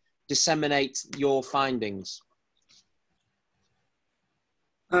best disseminate your findings?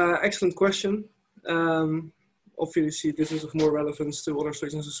 Excellent question. Obviously, this is of more relevance to other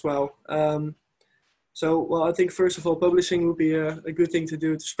surgeons as well. Well, I think first of all, publishing would be a good thing to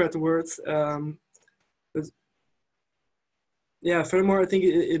do to spread the word. But yeah, furthermore, I think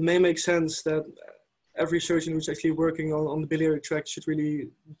it may make sense that every surgeon who's actually working on the biliary tract should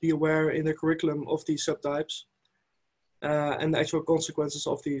really be aware in their curriculum of these subtypes and the actual consequences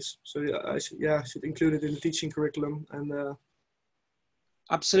of these. So I should include it in the teaching curriculum. And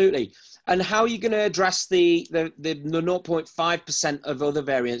absolutely. And how are you going to address the 0.5% of other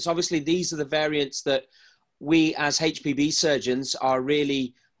variants? Obviously, these are the variants that we as HPB surgeons are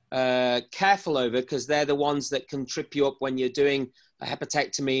really careful over, because they're the ones that can trip you up when you're doing a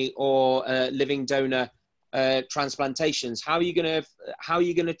hepatectomy or living donor transplantations. How are you going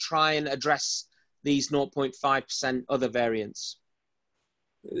to try and address these 0.5% other variants?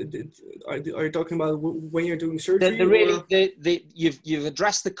 Are you talking about when you're doing surgery? You've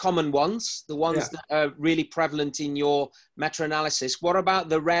addressed the common ones, the ones that are really prevalent in your meta-analysis. What about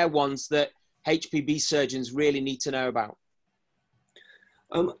the rare ones that HPB surgeons really need to know about?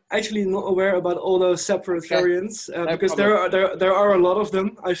 I'm actually not aware about all those separate variants because there are a lot of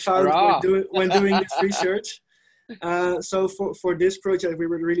them. I found when doing this research. So for this project, we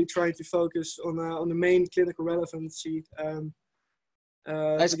were really trying to focus on the main clinical relevancy.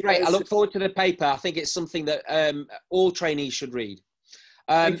 That's great. I look forward to the paper. I think it's something that all trainees should read.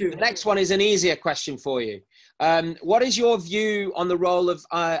 Thank you. The next one is an easier question for you. What is your view on the role of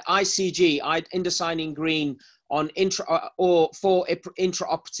ICG, indocyanine green, for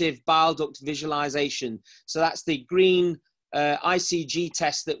intraoperative bile duct visualization? So that's the green ICG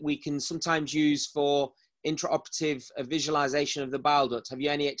test that we can sometimes use for intraoperative visualization of the bile duct. Have you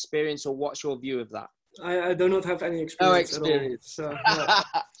any experience, or what's your view of that? I do not have any experience. No experience. At all, so,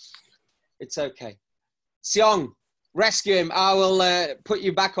 yeah. It's okay. Seong, rescue him. I will put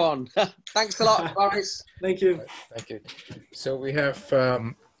you back on. Thanks a lot, Boris. Thank you. Thank you. So we have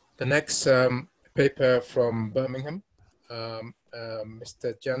the next paper from Birmingham.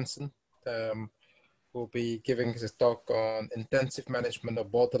 Mr. Jansen will be giving his talk on intensive management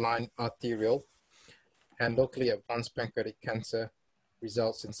of borderline arterial and locally advanced pancreatic cancer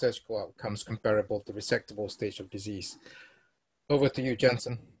results in surgical outcomes comparable to resectable stage of disease. Over to you,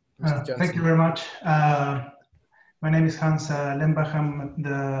 Jansen. Mr. Jansen. Thank you very much. My name is Hans Lembach. I'm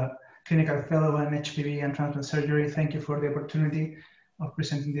the clinical fellow in HPV and transplant surgery. Thank you for the opportunity of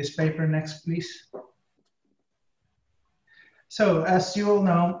presenting this paper. Next, please. So, as you all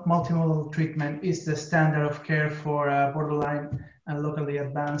know, multimodal treatment is the standard of care for borderline and locally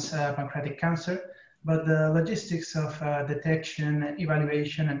advanced pancreatic cancer. But the logistics of detection,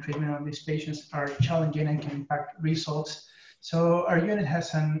 evaluation, and treatment of these patients are challenging and can impact results. So our unit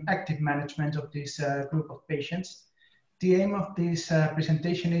has an active management of this group of patients. The aim of this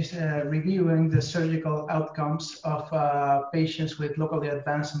presentation is reviewing the surgical outcomes of patients with locally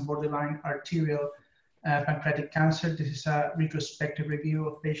advanced and borderline arterial pancreatic cancer. This is a retrospective review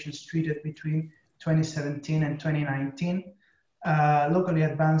of patients treated between 2017 and 2019. Locally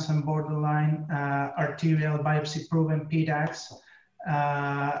advanced and borderline arterial biopsy-proven PDACs.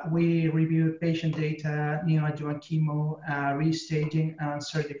 We reviewed patient data, neoadjuvant chemo, restaging, and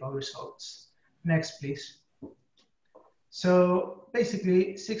surgical results. Next, please. So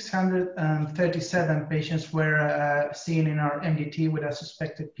basically, 637 patients were seen in our MDT with a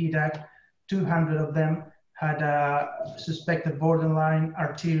suspected PDAC. 200 of them had a suspected borderline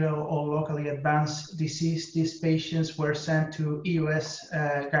arterial or locally advanced disease. These patients were sent to EUS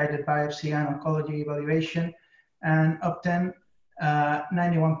guided biopsy and oncology evaluation. And of them,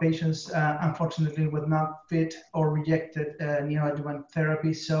 91 patients unfortunately would not fit or rejected neoadjuvant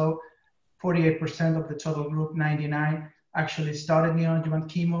therapy. So 48% of the total group, 99, actually started neoadjuvant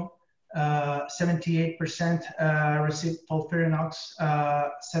chemo. 78% received FOLFIRINOX.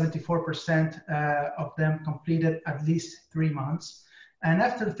 74% of them completed at least 3 months. And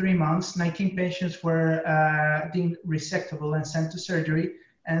after 3 months, 19 patients were deemed resectable and sent to surgery,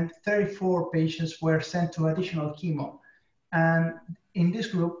 and 34 patients were sent to additional chemo. And in this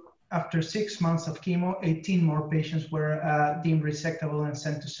group, after 6 months of chemo, 18 more patients were deemed resectable and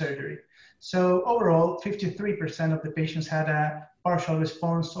sent to surgery. So overall, 53% of the patients had a partial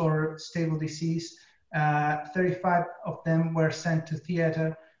response or stable disease. 35 of them were sent to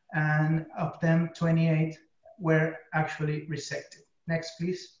theater, and of them, 28 were actually resected. Next,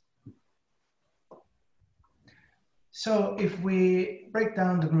 please. So if we break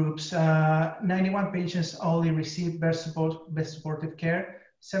down the groups, 91 patients only received best supportive care,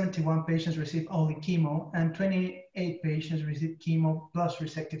 71 patients received only chemo, and 28 patients received chemo plus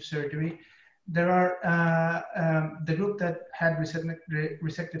resective surgery. There are, the group that had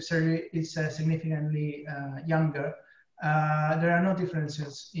resective surgery is significantly younger. There are no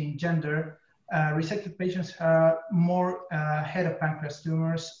differences in gender. Resected patients are more head of pancreas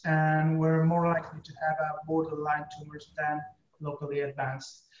tumors and were more likely to have borderline tumors than locally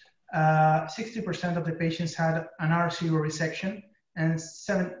advanced. 60% of the patients had an R0 resection, and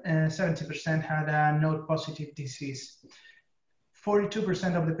 70% had a node-positive disease.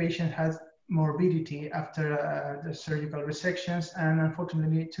 42% of the patients had morbidity after the surgical resections, and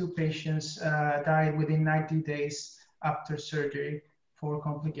unfortunately, 2 patients died within 90 days after surgery for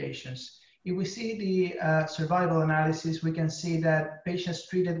complications. If we see the survival analysis, we can see that patients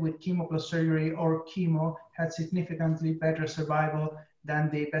treated with chemo plus surgery or chemo had significantly better survival than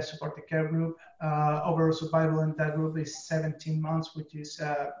the best supportive care group. Overall survival in that group is 17 months, which is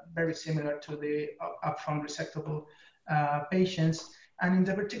very similar to the upfront resectable patients. And in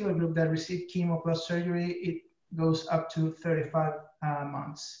the particular group that received chemo plus surgery, it goes up to 35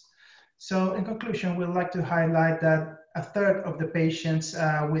 months. So in conclusion, we'd like to highlight that a third of the patients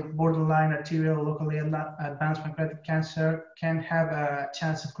with borderline arterial locally advanced pancreatic cancer can have a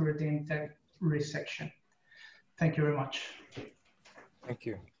chance of curative intent resection. Thank you very much. Thank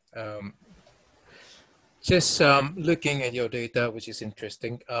you. Just looking at your data, which is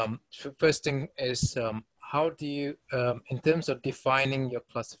interesting. First thing is, how do you, in terms of defining your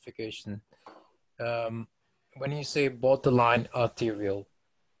classification, when you say borderline arterial,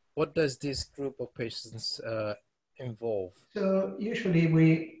 what does this group of patients involve? So usually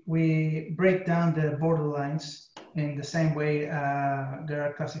we break down the borderlines in the same way they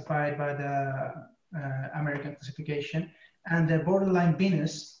are classified by the American classification, and the borderline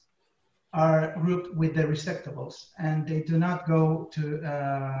venous are grouped with the resectables, and they do not go to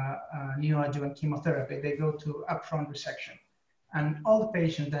neoadjuvant chemotherapy. They go to upfront resection. And all the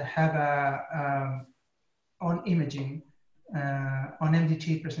patients that have on imaging, on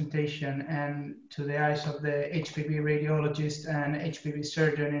MDT presentation and to the eyes of the HPV radiologist and HPV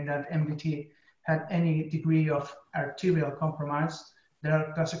surgeon in that MDT had any degree of arterial compromise, they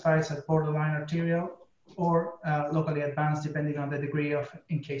are classified as borderline arterial or locally advanced depending on the degree of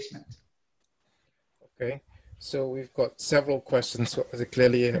encasement. Okay, so we've got several questions. So it's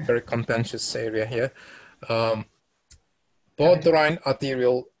clearly a very contentious area here. Borderline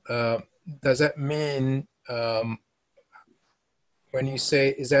arterial, does that mean when you say,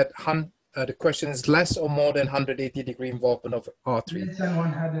 is that the question is less or more than 180 degree involvement of artery? Less than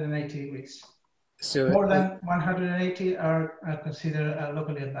 180 degrees. So more than 180 are considered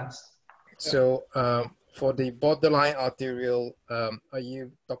locally advanced. So for the borderline arterial, are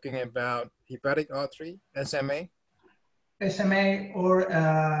you talking about hepatic artery, SMA? SMA or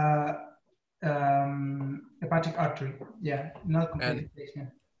hepatic artery, yeah, not complete replacement.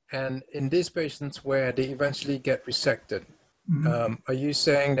 And in these patients where they eventually get resected, are you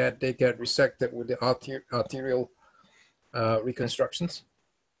saying that they get resected with the arterial reconstructions?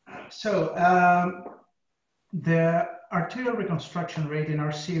 So the arterial reconstruction rate in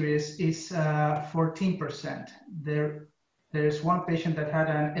our series is 14%. There's one patient that had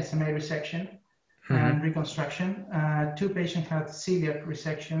an SMA resection and reconstruction. 2 patients had celiac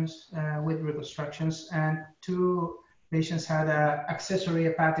resections with reconstructions, and 2 patients had accessory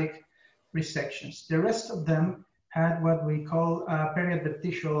hepatic resections. The rest of them had what we call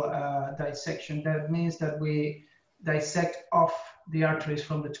periadventitial dissection. That means that we dissect off the arteries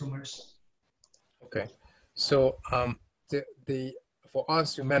from the tumors. Okay, so for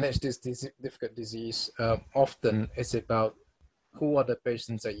us to manage this difficult disease, often it's about who are the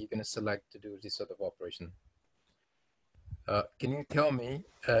patients that you're going to select to do this sort of operation. Can you tell me,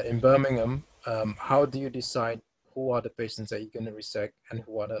 in Birmingham, how do you decide who are the patients that you're going to resect and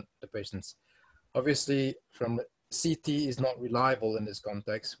who are the patients? Obviously, from CT is not reliable in this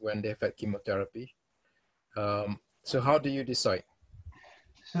context when they've had chemotherapy. So how do you decide?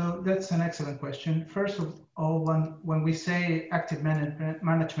 So that's an excellent question. First of all, when we say active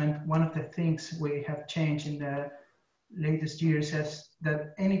management, one of the things we have changed in the latest years is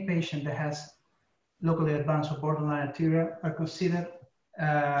that any patient that has locally advanced or borderline arterial are considered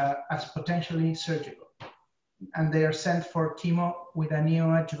as potentially surgical. And they are sent for chemo with a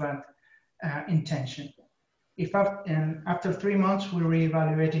neoadjuvant intention. After 3 months, we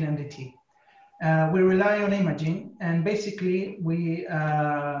reevaluate in MDT. We rely on imaging, and basically we,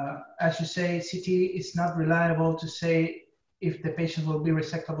 as you say, CT is not reliable to say if the patient will be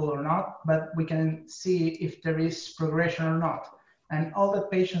resectable or not, but we can see if there is progression or not. And all the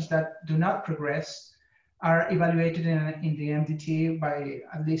patients that do not progress are evaluated in the MDT by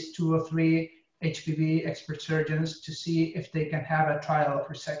at least 2 or 3 HPV expert surgeons to see if they can have a trial of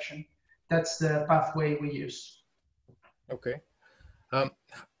resection. That's the pathway we use. Okay.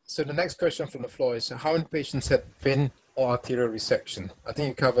 So the next question from the floor is, how many patients had vein or arterial resection? I think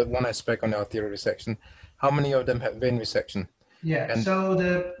you covered one aspect on the arterial resection. How many of them had vein resection? Yeah, so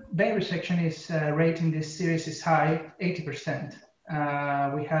the vein resection rate in this series is high, 80%.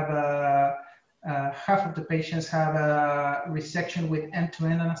 We have half of the patients have a resection with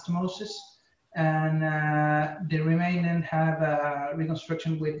end-to-end anastomosis, and the remaining have a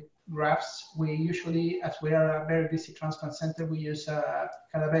reconstruction with grafts. We usually, as we are a very busy transplant center, we use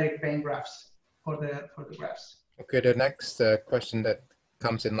cadaveric vein grafts for the grafts. Okay, the next question that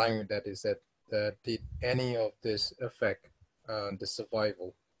comes in line with that is that did any of this affect the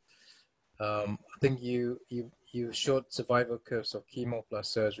survival? I think you showed survival curves of chemo plus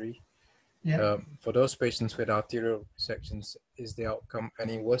surgery. Yeah. For those patients with arterial resections, is the outcome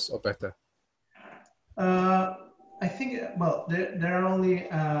any worse or better? I think, well, there are only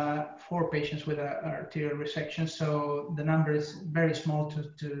 4 patients with arterial resection, so the number is very small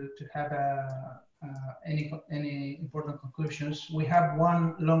to have any important conclusions. We have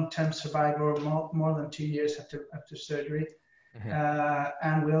one long-term survivor, more than 2 years after surgery,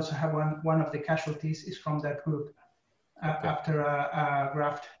 and we also have one of the casualties is from that group after a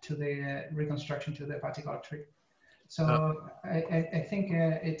graft to the reconstruction to the hepatic artery. So I think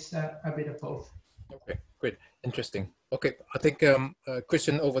it's a bit of both. Okay, great. Interesting. Okay, I think,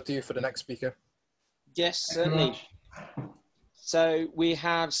 Christian, over to you for the next speaker. Yes, certainly. So we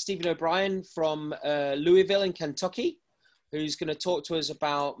have Stephen O'Brien from Louisville in Kentucky, who's going to talk to us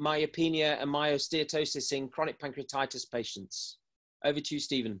about myopenia and myosteatosis in chronic pancreatitis patients. Over to you,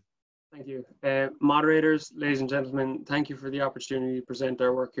 Stephen. Thank you. Moderators, ladies and gentlemen, thank you for the opportunity to present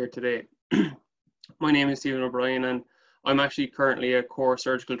our work here today. My name is Stephen O'Brien, and I'm actually currently a core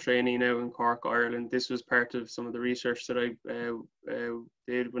surgical trainee now in Cork, Ireland. This was part of some of the research that I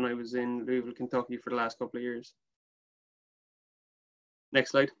did when I was in Louisville, Kentucky for the last couple of years.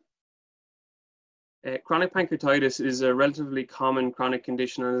 Next slide. Chronic pancreatitis is a relatively common chronic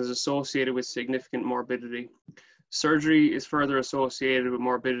condition and is associated with significant morbidity. Surgery is further associated with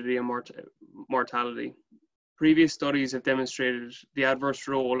morbidity and mortality. Previous studies have demonstrated the adverse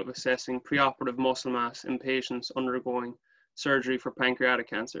role of assessing preoperative muscle mass in patients undergoing surgery for pancreatic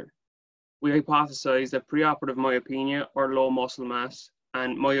cancer. We hypothesize that preoperative myopenia or low muscle mass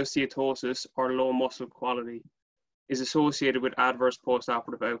and myosteatosis or low muscle quality is associated with adverse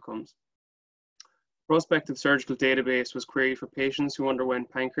postoperative outcomes. Prospective surgical database was queried for patients who underwent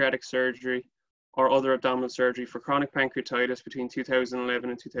pancreatic surgery or other abdominal surgery for chronic pancreatitis between 2011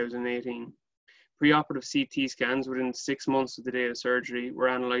 and 2018. Preoperative CT scans within 6 months of the date of surgery were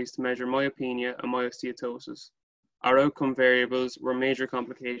analysed to measure myopenia and myosteatosis. Our outcome variables were major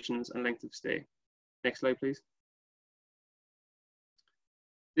complications and length of stay. Next slide, please.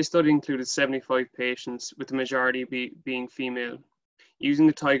 This study included 75 patients, with the majority being female. Using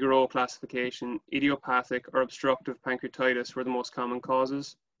the Tiger-O classification, idiopathic or obstructive pancreatitis were the most common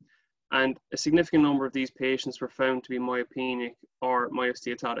causes, and a significant number of these patients were found to be myopenic or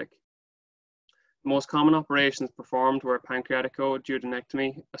myosteatotic. The most common operations performed were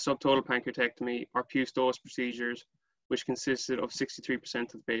pancreaticoduodenectomy, a subtotal pancreatectomy, or Puce-Dose procedures, which consisted of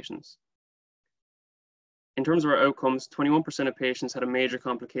 63% of patients. In terms of our outcomes, 21% of patients had a major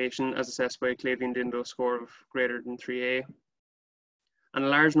complication as assessed by a Clavien-Dindo score of greater than 3A. And a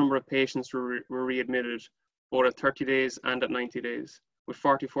large number of patients were readmitted both at 30 days and at 90 days, with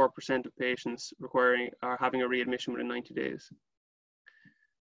 44% of patients requiring or having a readmission within 90 days.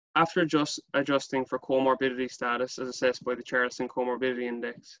 After adjusting for comorbidity status as assessed by the Charleston Comorbidity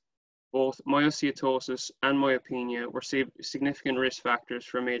Index, both myosteatosis and myopenia were significant risk factors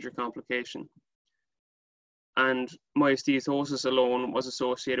for a major complication. And myosteatosis alone was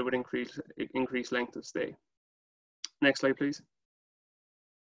associated with increased length of stay. Next slide, please.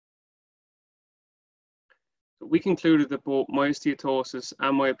 We concluded that both myosteatosis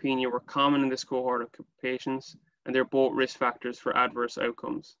and myopenia were common in this cohort of patients, and they're both risk factors for adverse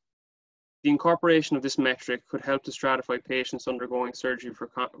outcomes. The incorporation of this metric could help to stratify patients undergoing surgery for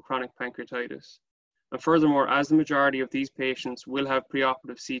chronic pancreatitis. And furthermore, as the majority of these patients will have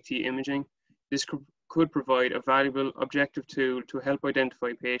preoperative CT imaging, this could provide a valuable objective tool to help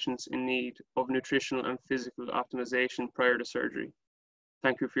identify patients in need of nutritional and physical optimization prior to surgery.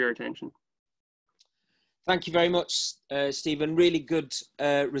 Thank you for your attention. Thank you very much, Stephen. Really good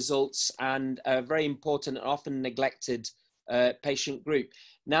results and a very important and often neglected patient group.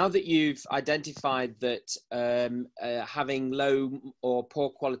 Now that you've identified that having low or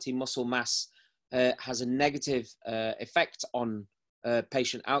poor quality muscle mass has a negative effect on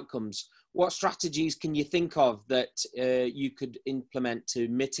patient outcomes, what strategies can you think of that you could implement to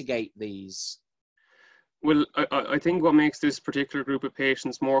mitigate these? Well, I think what makes this particular group of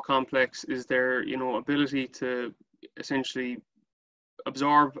patients more complex is their, ability to essentially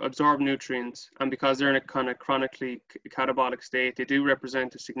absorb nutrients, and because they're in a kind of chronically catabolic state, they do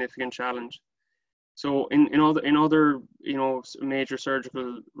represent a significant challenge. So in other major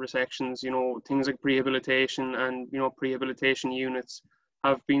surgical resections, things like prehabilitation and prehabilitation units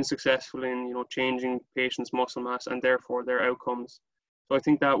have been successful in changing patients' muscle mass and therefore their outcomes. So I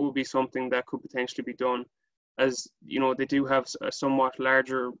think that will be something that could potentially be done, as they do have a somewhat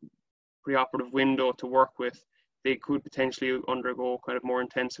larger preoperative window to work with. They could potentially undergo kind of more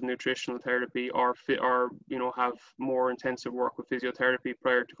intensive nutritional therapy or have more intensive work with physiotherapy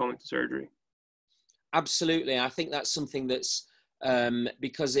prior to coming to surgery. Absolutely. I think that's something that's,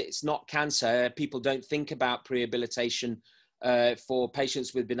 because it's not cancer, people don't think about prehabilitation for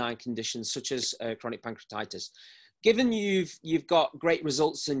patients with benign conditions such as chronic pancreatitis. Given you've got great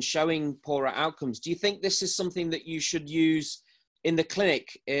results in showing poorer outcomes, do you think this is something that you should use in the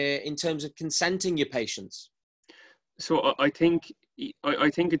clinic in terms of consenting your patients? So I think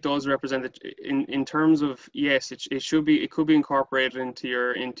it does represent it in terms of, yes, it could be incorporated into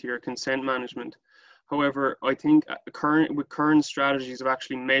your consent management. However, I think with current strategies of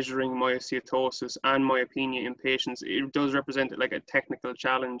actually measuring myosteatosis and myopenia in patients, it does represent it like a technical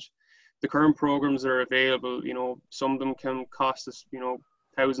challenge. The current programs that are available, some of them can cost us,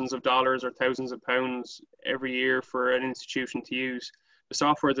 thousands of dollars or thousands of pounds every year for an institution to use. The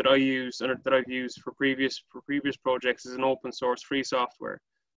software that I use and that I've used for previous projects is an open source free software.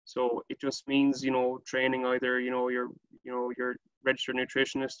 So it just means, training either, your registered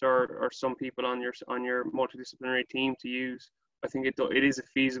nutritionist or some people on your multidisciplinary team to use. I think it is a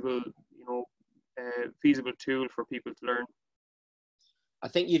feasible, feasible tool for people to learn. I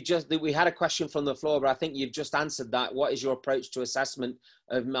think we had a question from the floor, but I think you've just answered that. What is your approach to assessment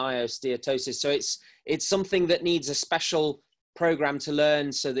of myosteatosis? So it's something that needs a special program to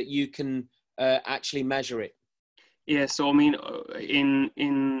learn so that you can actually measure it. Yeah, so I mean,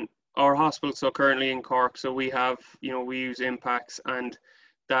 in our hospital, so currently in Cork, so we have, we use impacts, and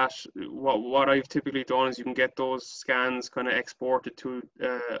that what I've typically done is you can get those scans kind of exported to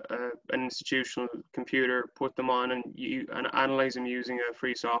an institutional computer, put them on, and analyze them using a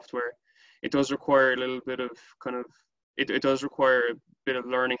free software. It does require a little bit of it does require a bit of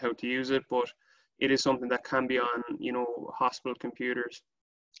learning how to use it, but it is something that can be on hospital computers.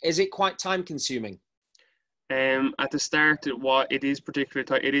 Is it quite time consuming? At the start, it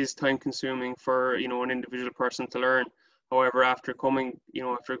is time consuming for an individual person to learn. However, after going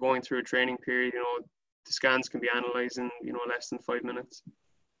through a training period, the scans can be analysed in less than 5 minutes.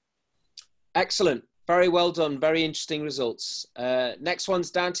 Excellent, very well done, very interesting results. Next one's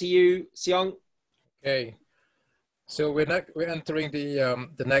down to you, Seong. Okay, so we're entering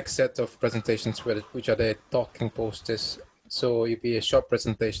the next set of presentations, which are the talking posters. So it'll be a short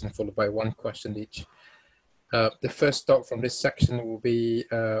presentation followed by one question each. The first talk from this section will be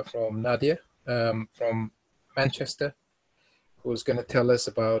from Nadia from Manchester, who's going to tell us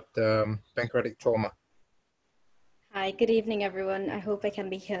about pancreatic trauma. Hi, good evening, everyone. I hope I can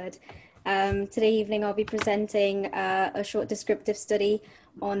be heard. Today evening, I'll be presenting a short descriptive study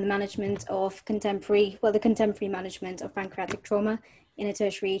on the management of the contemporary management of pancreatic trauma in a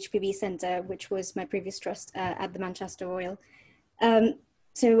tertiary HPB centre, which was my previous trust at the Manchester Royal.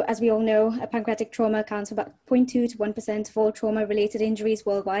 So as we all know, pancreatic trauma accounts for about 0.2 to 1% of all trauma-related injuries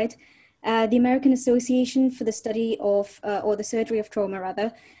worldwide. The American Association for the Study of, or the Surgery of Trauma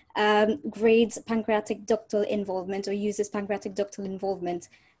rather, grades pancreatic ductal involvement, or uses pancreatic ductal involvement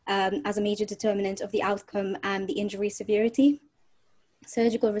as a major determinant of the outcome and the injury severity.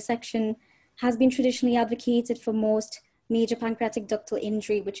 Surgical resection has been traditionally advocated for most major pancreatic ductal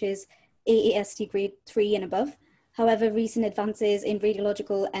injury, which is AAST grade 3 and above. However, recent advances in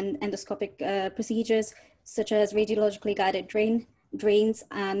radiological and endoscopic procedures, such as radiologically guided drains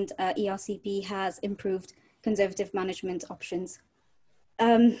and ERCP, has improved conservative management options.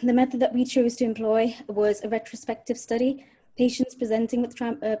 The method that we chose to employ was a retrospective study. Patients presenting with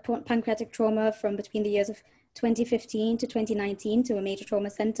pancreatic trauma from between the years of 2015 to 2019 to a major trauma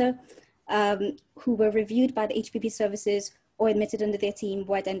center, who were reviewed by the HPB services or admitted under their team,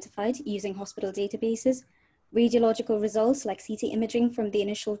 were identified using hospital databases. Radiological results like CT imaging from the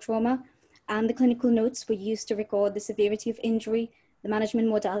initial trauma and the clinical notes were used to record the severity of injury, the management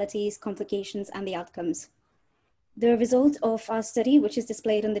modalities, complications, and the outcomes. The result of our study, which is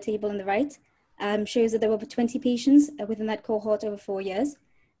displayed on the table on the right, shows that there were over 20 patients within that cohort over 4 years.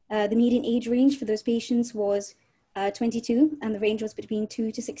 The median age range for those patients was 22, and the range was between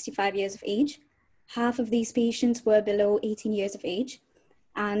 2 to 65 years of age. Half of these patients were below 18 years of age,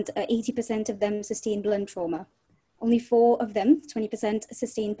 and 80% of them sustained blunt trauma. Only 4 of them, 20%,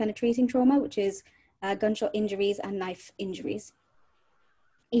 sustained penetrating trauma, which is gunshot injuries and knife injuries.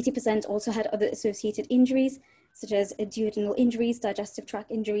 80% also had other associated injuries, such as duodenal injuries, digestive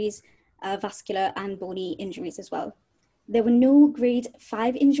tract injuries, vascular and bony injuries as well. There were no grade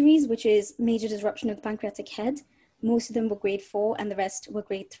 5 injuries, which is major disruption of the pancreatic head. Most of them were grade 4 and the rest were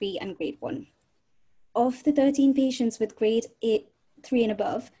grade 3 and grade 1. Of the 13 patients with grade 3 and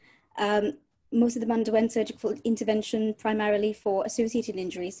above, most of them underwent surgical intervention primarily for associated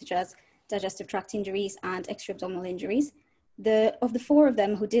injuries such as digestive tract injuries and extra-abdominal injuries. Of the 4 of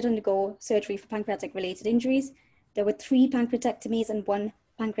them who did undergo surgery for pancreatic related injuries, there were 3 pancreatectomies and 1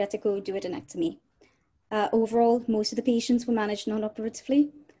 pancreaticoduodenectomy. Overall, most of the patients were managed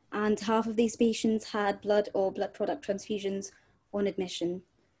non-operatively, and half of these patients had blood or blood product transfusions on admission.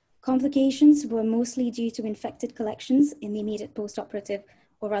 Complications were mostly due to infected collections in the immediate post-operative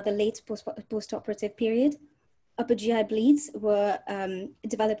or rather late post-operative period. Upper GI bleeds were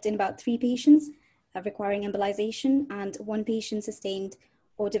developed in about 3 patients requiring embolization, and 1 patient sustained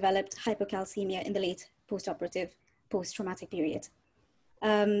or developed hypocalcemia in the late post-operative post-traumatic period.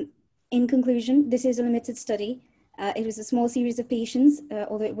 In conclusion, this is a limited study. It was a small series of patients,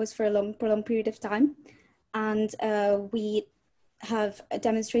 although it was for a prolonged period of time. And we have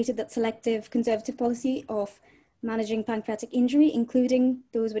demonstrated that selective conservative policy of managing pancreatic injury, including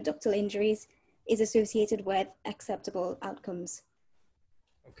those with ductal injuries, is associated with acceptable outcomes.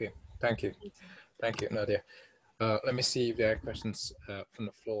 Okay, thank you. Thank you, Nadia. Let me see if there are questions from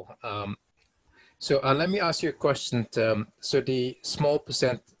the floor. So let me ask you a question. So the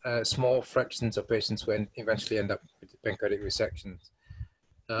small fractions of patients who eventually end up with pancreatic resections,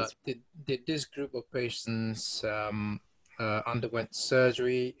 Did this group of patients underwent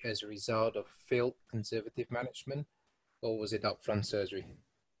surgery as a result of failed conservative management, or was it upfront surgery?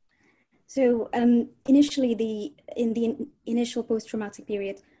 So initially, in the initial post-traumatic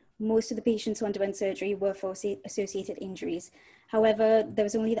period, most of the patients who underwent surgery were for associated injuries. However, there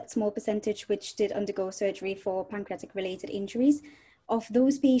was only that small percentage which did undergo surgery for pancreatic-related injuries. Of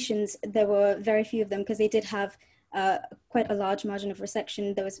those patients, there were very few of them, because they did have quite a large margin of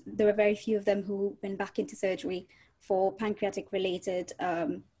resection. There were very few of them who went back into surgery for pancreatic-related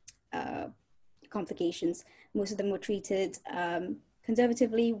complications. Most of them were treated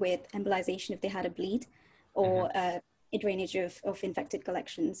conservatively with embolization if they had a bleed, or a drainage of infected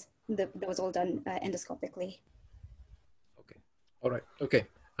collections. That was all done endoscopically. Okay. All right. Okay.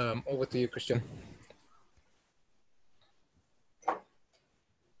 Over to you, Christian.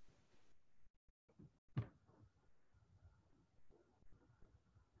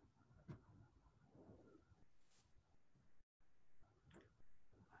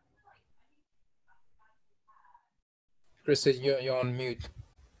 Christian, you're on mute.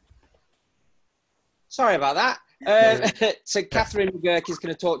 Sorry about that. So Catherine McGurk is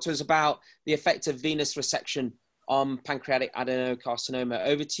going to talk to us about the effect of venous resection on pancreatic adenocarcinoma.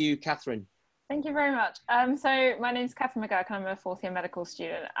 Over to you, Catherine. Thank you very much. So my name is Catherine McGurk, and I'm a fourth-year medical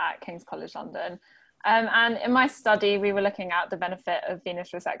student at King's College London. And in my study, we were looking at the benefit of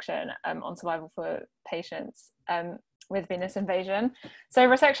venous resection on survival for patients with venous invasion. So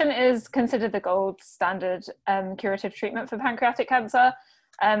resection is considered the gold standard curative treatment for pancreatic cancer,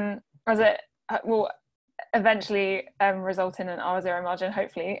 as it will eventually result in an R0 margin,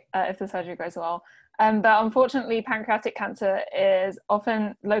 hopefully, if the surgery goes well. But unfortunately, pancreatic cancer is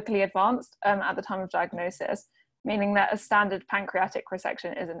often locally advanced at the time of diagnosis, meaning that a standard pancreatic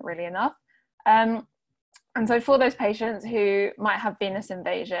resection isn't really enough. And so for those patients who might have venous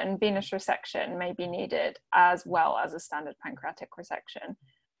invasion, venous resection may be needed as well as a standard pancreatic resection.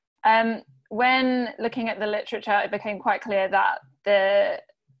 When looking at the literature, it became quite clear that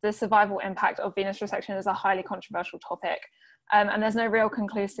the survival impact of venous resection is a highly controversial topic. And there's no real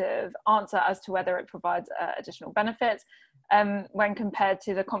conclusive answer as to whether it provides additional benefits when compared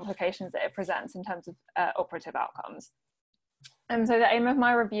to the complications that it presents in terms of operative outcomes. And so the aim of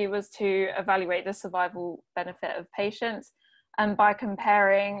my review was to evaluate the survival benefit of patients by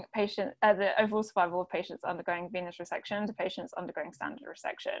comparing the overall survival of patients undergoing venous resection to patients undergoing standard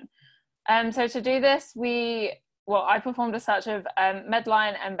resection. So to do this, I performed a search of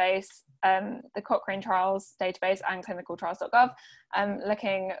Medline, Embase, the Cochrane Trials database, and clinicaltrials.gov,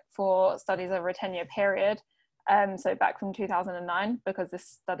 looking for studies over a 10-year period, so back from 2009, because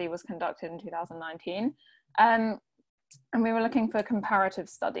this study was conducted in 2019. And we were looking for comparative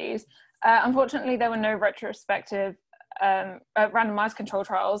studies. Unfortunately, there were no retrospective randomized control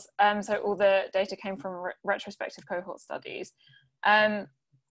trials, so all the data came from retrospective cohort studies. At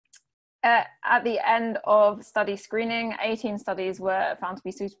the end of study screening, 18 studies were found to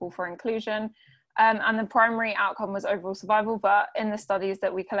be suitable for inclusion, and the primary outcome was overall survival. But in the studies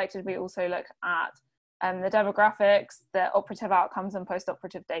that we collected, we also looked at the demographics, the operative outcomes, and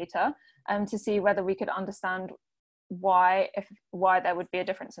post-operative data to see whether we could understand why there would be a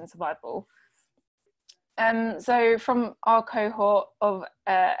difference in survival. So from our cohort of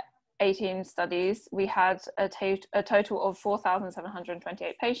 18 studies, we had a total of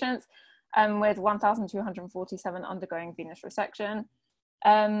 4,728 patients, with 1,247 undergoing venous resection.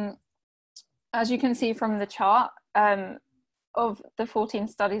 As you can see from the chart, of the 14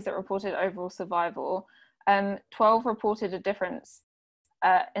 studies that reported overall survival, 12 reported a difference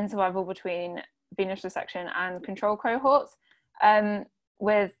in survival between venous resection and control cohorts,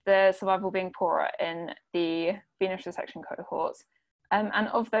 with the survival being poorer in the venous resection cohorts. And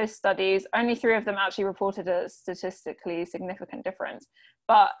of those studies, only 3 of them actually reported a statistically significant difference.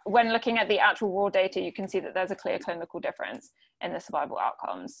 But when looking at the actual raw data, you can see that there's a clear clinical difference in the survival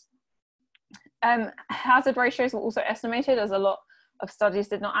outcomes. Hazard ratios were also estimated, as a lot of studies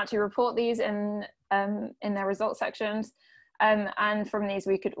did not actually report these in their results sections. And from these,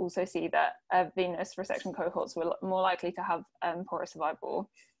 we could also see that venous resection cohorts were more likely to have poorer survival.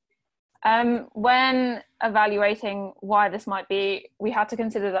 When evaluating why this might be, we had to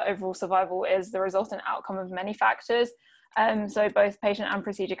consider that overall survival is the resultant outcome of many factors. So both patient and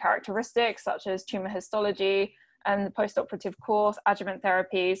procedure characteristics, such as tumor histology and the post-operative course, adjuvant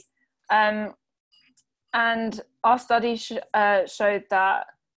therapies. And our study showed that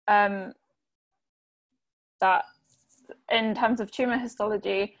that in terms of tumor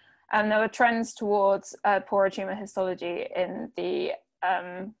histology, there were trends towards poorer tumor histology in the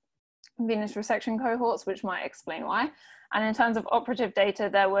venous resection cohorts, which might explain why. And in terms of operative data,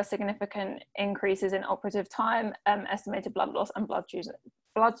 there were significant increases in operative time, estimated blood loss, and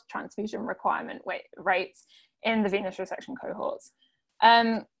blood transfusion requirement rates in the venous resection cohorts.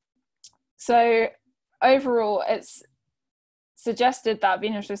 So overall, it's suggested that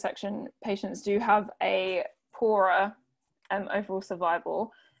venous resection patients do have a poorer overall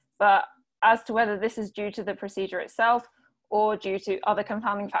survival, but as to whether this is due to the procedure itself or due to other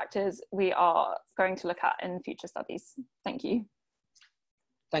confounding factors, we are going to look at in future studies. Thank you.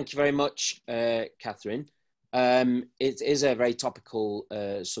 Thank you very much, Catherine. It is a very topical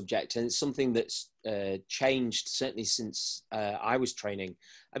subject, and it's something that's changed certainly since I was training.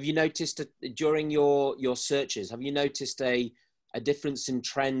 Have you noticed during your searches, have you noticed a difference in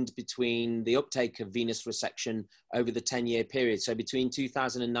trend between the uptake of venous resection over the 10-year period? So between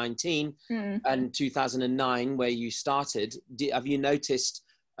 2019 and 2009, where you started, have you noticed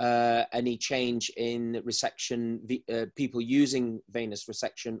any change in resection, people using venous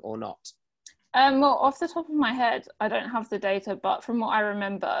resection or not? Well, off the top of my head, I don't have the data, but from what I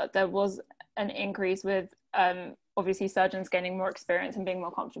remember, there was an increase with obviously surgeons gaining more experience and being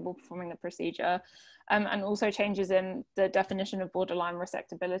more comfortable performing the procedure, and also changes in the definition of borderline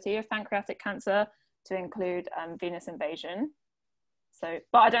resectability of pancreatic cancer to include venous invasion. So,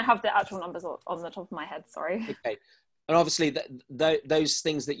 but I don't have the actual numbers on the top of my head, sorry. Okay. And obviously those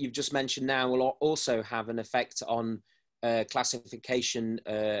things that you've just mentioned now will also have an effect on classification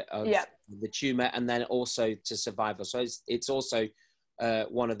of the tumor, and then also to survival. So it's also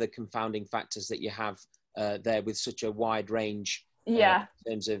one of the confounding factors that you have there with such a wide range in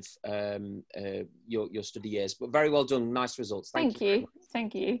terms of your study years. But very well done, nice results. Thank you.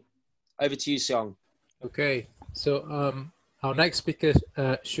 Thank you. Over to you, Seong. Okay, so our next speaker,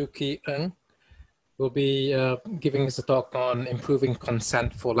 Shuki Ng, will be giving us a talk on improving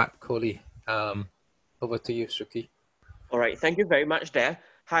consent for lab coli. Over to you, Shuki. All right, thank you very much there.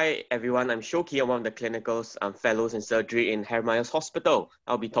 Hi, everyone. I'm Shoki. I'm one of the clinical fellows in surgery in Hermias Hospital.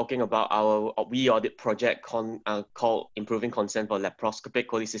 I'll be talking about our audit project called Improving Consent for Laparoscopic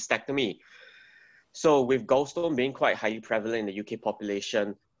Cholecystectomy. So with gallstone being quite highly prevalent in the UK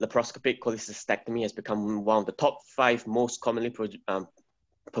population, laparoscopic cholecystectomy has become one of the top 5 most commonly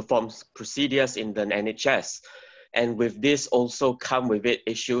performed procedures in the NHS. And with this also come with it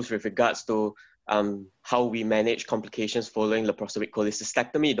issues with regards to how we manage complications following laparoscopic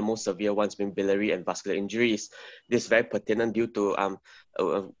cholecystectomy, the most severe ones being biliary and vascular injuries. This is very pertinent due to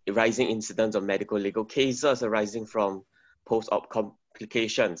rising incidence of medical legal cases arising from post-op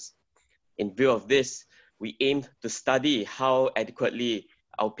complications. In view of this, we aimed to study how adequately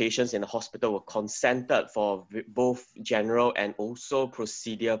our patients in the hospital were consented for both general and also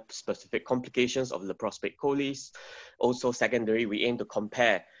procedure-specific complications of laparoscopic choles. Also secondary, we aim to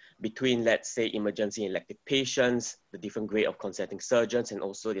compare between, let's say, emergency and elective patients, the different grade of consenting surgeons, and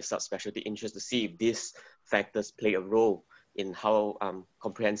also their subspecialty interest to see if these factors play a role in how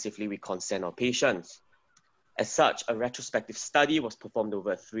comprehensively we consent our patients. As such, a retrospective study was performed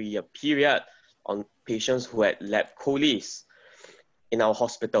over a 3-year period on patients who had lab choles in our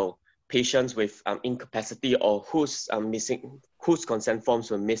hospital. Patients with incapacity or whose consent forms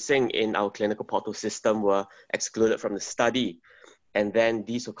were missing in our clinical portal system were excluded from the study. And then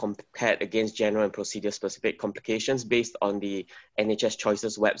these were compared against general and procedure-specific complications based on the NHS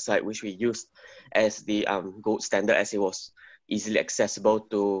Choices website, which we used as the gold standard, as it was easily accessible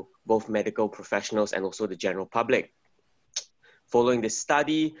to both medical professionals and also the general public. Following this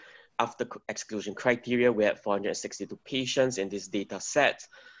study, after exclusion criteria, we had 462 patients in this data set.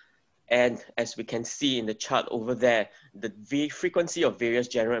 And as we can see in the chart over there, the frequency of various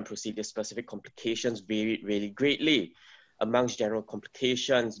general and procedure-specific complications varied really greatly. Amongst general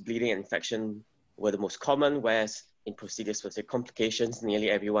complications, bleeding and infection were the most common, whereas in procedure-specific complications,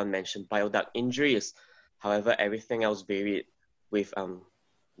 nearly everyone mentioned bile duct injuries. However, everything else varied with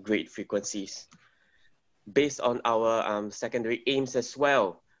great frequencies. Based on our secondary aims as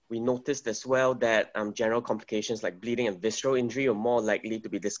well, we noticed as well that general complications like bleeding and visceral injury are more likely to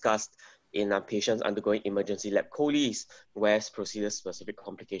be discussed in patients undergoing emergency lab choles, whereas procedure-specific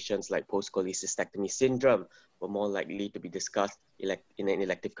complications like post-cholecystectomy syndrome were more likely to be discussed in an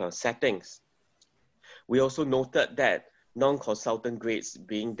elective kind of settings. We also noted that non-consultant grades,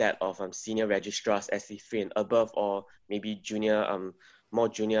 being that of senior registrars, SC3 and above, or maybe junior, more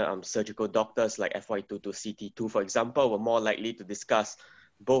junior surgical doctors like FY2 to CT2, for example, were more likely to discuss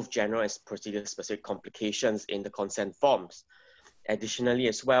both general and procedure-specific complications in the consent forms. Additionally,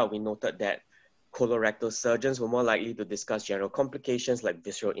 as well, we noted that colorectal surgeons were more likely to discuss general complications like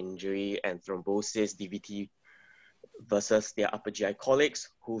visceral injury and thrombosis, DVT, versus their upper GI colleagues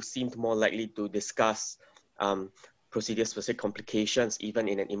who seemed more likely to discuss procedure-specific complications even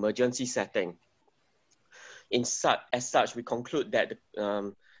in an emergency setting. As such, we conclude that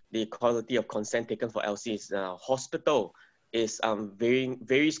the quality of consent taken for LCs in a hospital is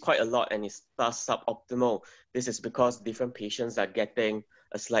varies quite a lot and is thus suboptimal. This is because different patients are getting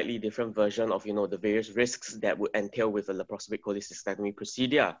a slightly different version of the various risks that would entail with a laparoscopic cholecystectomy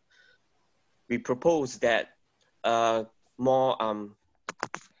procedure. We propose that a more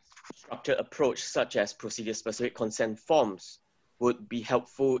structured approach such as procedure-specific consent forms would be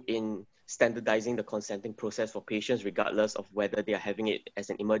helpful in standardizing the consenting process for patients regardless of whether they are having it as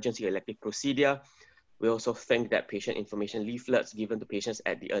an emergency or elective procedure. We also think that patient information leaflets given to patients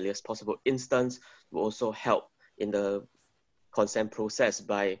at the earliest possible instance will also help in the consent process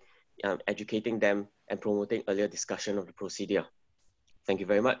by educating them and promoting earlier discussion of the procedure. Thank you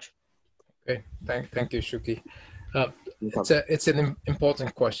very much. Okay, thank you, Shuki. It's an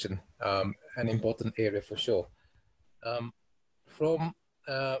important question, an important area for sure. From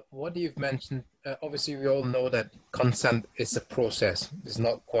what you've mentioned, obviously we all know that consent is a process. It's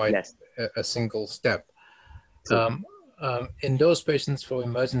not quite a single step. In those patients for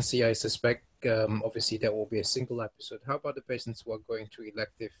emergency, I suspect, obviously there will be a single episode. How about the patients who are going through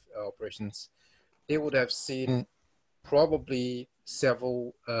elective operations? They would have seen probably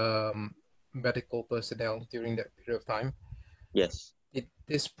several medical personnel during that period of time. Yes. Did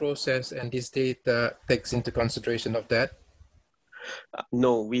this process and this data takes into consideration of that?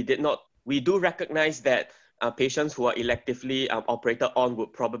 No, we did not. We do recognize that patients who are electively operated on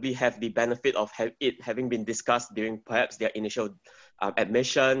would probably have the benefit of it having been discussed during perhaps their initial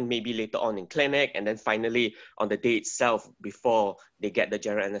admission, maybe later on in clinic, and then finally on the day itself before they get the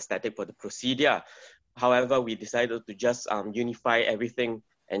general anesthetic for the procedure. However, we decided to just unify everything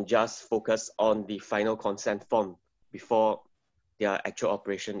and just focus on the final consent form before their actual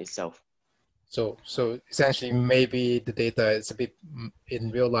operation itself. So essentially, maybe the data is a bit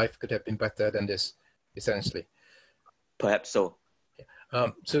in real life could have been better than this, essentially. Perhaps so.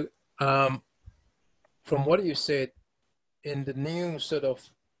 From what you said, in the new sort of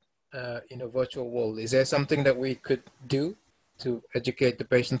virtual world, is there something that we could do to educate the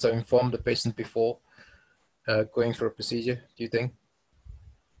patients or inform the patient before going for a procedure, do you think?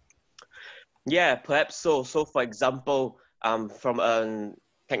 Yeah, perhaps so. So for example, from a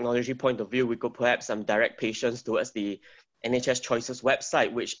technology point of view, we could perhaps direct patients towards the NHS Choices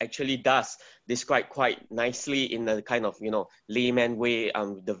website, which actually does describe quite nicely in the kind of, layman way,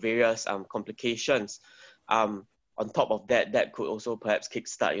 the various complications. On top of that, that could also perhaps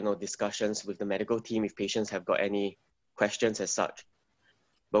kickstart, discussions with the medical team if patients have got any questions as such.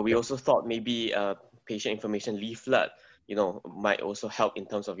 But we also thought maybe a patient information leaflet, might also help in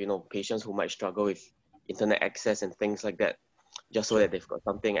terms of, patients who might struggle with internet access and things like that, just so that they've got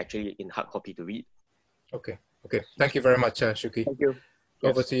something actually in hard copy to read. Okay. Thank you very much, Shuki. Thank you.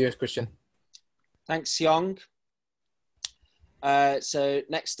 Over to you, Christian. Thanks, Yong. So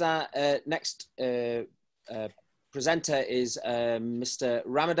next presenter is Mr.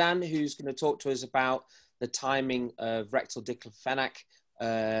 Ramadan, who's going to talk to us about the timing of rectal diclofenac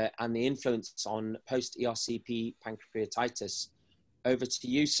and the influence on post-ERCP pancreatitis. Over to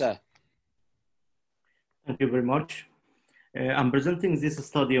you, sir. Thank you very much. I'm presenting this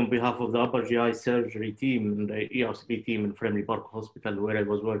study on behalf of the upper GI surgery team, the ERCP team in Frimley Park Hospital, where I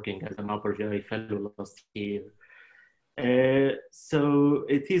was working as an upper GI fellow last year. So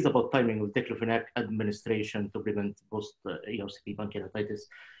it is about timing of diclofenac administration to prevent post-ERCP pancreatitis.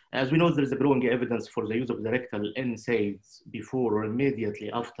 As we know, there is a growing evidence for the use of the rectal NSAIDs before or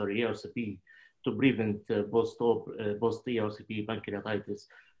immediately after ERCP to prevent post-ERCP pancreatitis.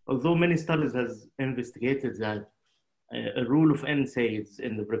 Although many studies have investigated that a rule of NSAIDs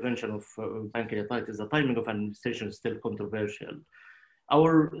in the prevention of pancreatitis, the timing of administration is still controversial.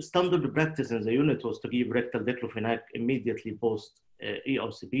 Our standard practice in the unit was to give rectal diclofenac immediately post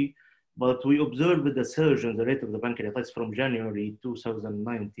ERCP, but we observed the surge in the rate of the pancreatitis from January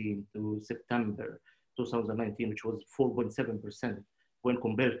 2019 to September 2019, which was 4.7% when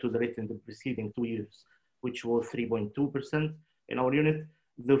compared to the rate in the preceding 2 years, which was 3.2% in our unit.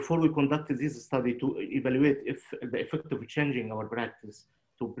 Therefore, we conducted this study to evaluate if the effect of changing our practice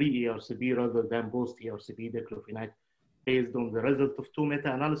to pre-ERCP rather than post-ERCP diclofenac, based on the result of 2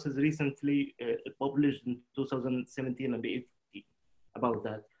 meta-analyses recently published in 2017 and 18 about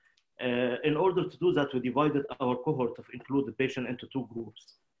that. In order to do that, we divided our cohort of included patients into 2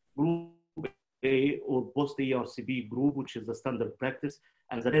 groups. Group A, or post-ERCP group, which is the standard practice,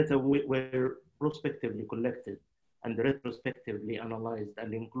 and the data were prospectively collected and retrospectively analyzed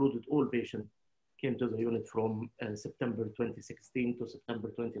and included all patients came to the unit from September 2016 to September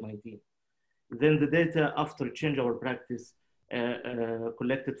 2019. Then the data after change our practice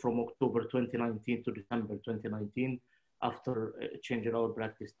collected from October 2019 to December 2019 after changing our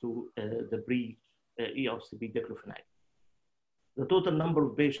practice to the pre-ERCP diclofenac. The total number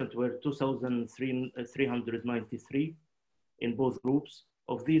of patients were 2,393 in both groups.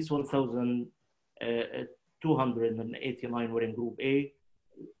 Of these, 1,289 were in Group A,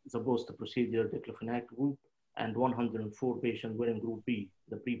 the post-procedure diclofenac group, and 104 patients were in Group B,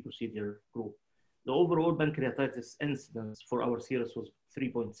 the pre-procedure group. The overall pancreatitis incidence for our series was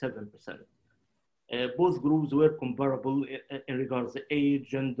 3.7%. Both groups were comparable in regards to age,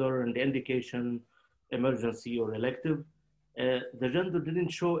 gender, and the indication, emergency or elective. The gender didn't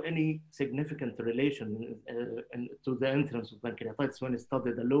show any significant relation to the incidence of pancreatitis when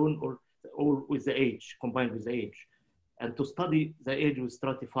studied alone or with the age, combined with the age. And to study the age, we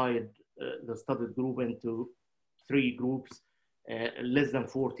stratified the studied group into 3 groups, less than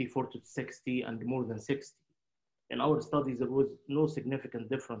 40, 40 to 60, and more than 60. In our studies, there was no significant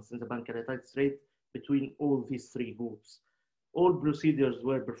difference in the pancreatitis rate between all these 3 groups. All procedures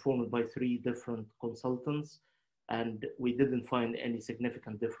were performed by 3 different consultants, and we didn't find any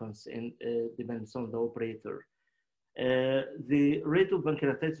significant difference in depends on the operator. The rate of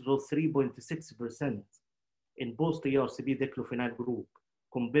pancreatitis was 3.6% in post-ERCP diclofenac group,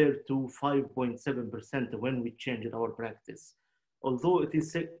 compared to 5.7% when we changed our practice. Although it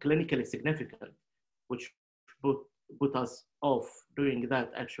is clinically significant, which put us off doing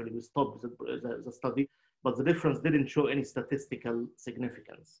that, actually we stopped the study, but the difference didn't show any statistical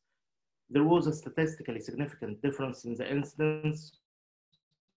significance. There was a statistically significant difference in the incidence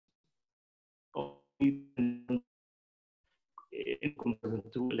of in comparison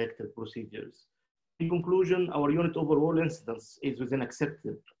to elective procedures. In conclusion, our unit overall incidence is within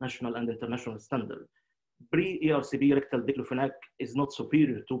accepted national and international standard. Pre-ERCP rectal diclofenac is not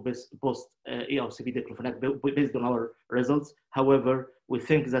superior to post-ERCP diclofenac based on our results. However, we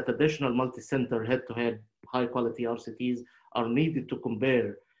think that additional multi-center head-to-head high-quality RCTs are needed to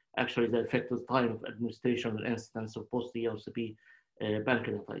compare actually the effective time of administration and incidence of post-ERCP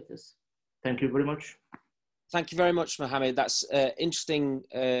pancreatitis. Thank you very much. Thank you very much, Mohammed. That's interesting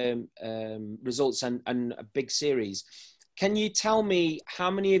results and a big series. Can you tell me how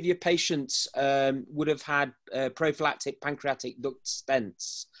many of your patients would have had prophylactic pancreatic duct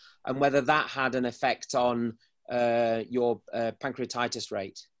stents, and whether that had an effect on your pancreatitis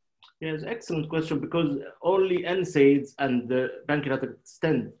rate? Yes, excellent question, because only NSAIDs and the pancreatic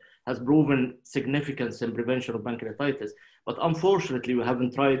stent has proven significance in prevention of pancreatitis. But unfortunately, we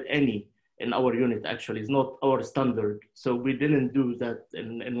haven't tried any in our unit, actually. It's not our standard. So we didn't do that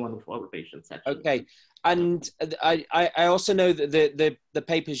in one of our patients, actually. Okay. And I also know that the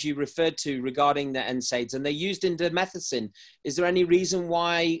papers you referred to regarding the NSAIDs, and they're used in domethicin. Is there any reason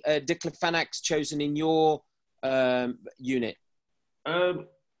why diclofenac's chosen in your unit?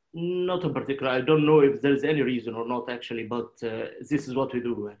 Not in particular. I don't know if there's any reason or not, actually, but this is what we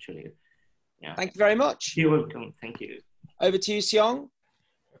do, actually. Yeah. Thank you very much. You're welcome. Thank you. Over to you, Seong.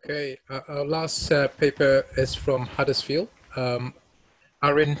 Okay, our last paper is from Huddersfield.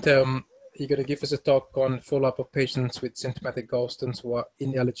 Arendt, you're going to give us a talk on follow-up of patients with symptomatic gallstones who are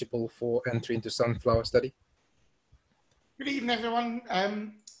ineligible for entry into sunflower study. Good evening, everyone.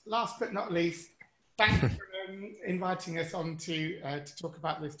 Last but not least, thanks for inviting us on to talk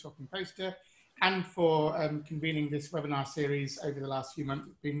about this talking poster, and for convening this webinar series over the last few months.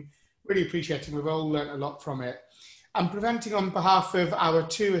 It's been really appreciated. We've all learned a lot from it. I'm presenting on behalf of our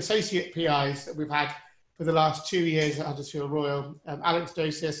 2 associate PIs that we've had for the last 2 years at Huddersfield Royal, Alex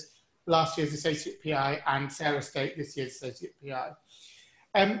Dosis, last year's associate PI, and Sarah State, this year's associate PI.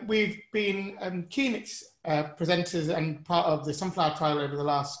 We've been keen presenters and part of the Sunflower trial over the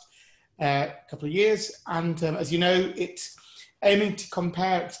last couple of years, and as you know, it's aiming to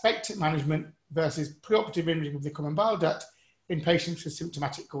compare expectant management versus preoperative imaging of the common bile duct in patients with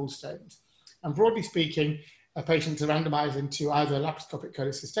symptomatic gallstones. And broadly speaking, patients are randomized into either laparoscopic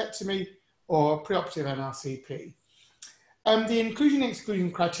cholecystectomy or preoperative MRCP. The inclusion and exclusion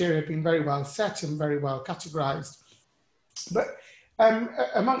criteria have been very well set and very well categorized. But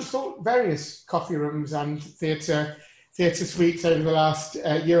amongst all various coffee rooms and theatre suites over the last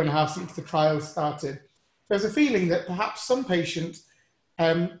year and a half since the trial started, there's a feeling that perhaps some patients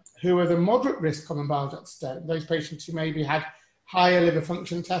who are the moderate risk common bile duct stone, those patients who maybe had higher liver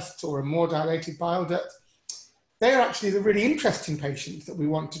function tests or a more dilated bile duct, they're actually the really interesting patients that we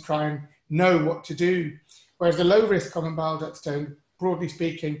want to try and know what to do. Whereas the low risk common bile duct stone, broadly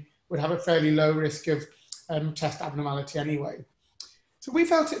speaking, would have a fairly low risk of test abnormality anyway. So we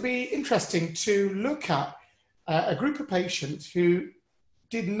felt it'd be interesting to look at a group of patients who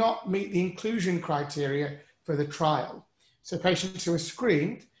did not meet the inclusion criteria for the trial. So patients who were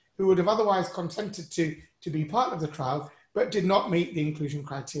screened, who would have otherwise consented to be part of the trial, but did not meet the inclusion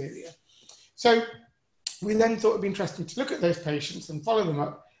criteria. So we then thought it'd be interesting to look at those patients and follow them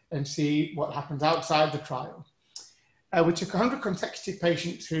up and see what happens outside the trial. We took 100 consecutive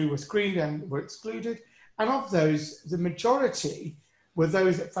patients who were screened and were excluded. And of those, the majority were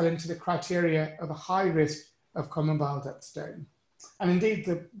those that fell into the criteria of a high risk of common bile duct stone. And indeed,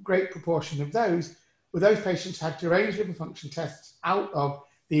 the great proportion of those were those patients who had deranged liver function tests out of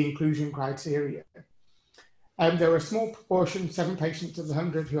the inclusion criteria. There were a small proportion, 7 patients of the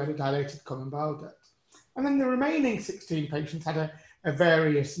 100, who had a dilated common bile duct. And then the remaining 16 patients had a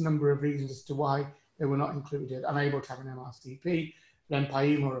various number of reasons as to why they were not included: unable to have an MRCP,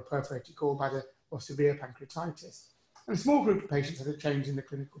 lymphoedema or a perforated gallbladder, or severe pancreatitis. And a small group of patients had a change in the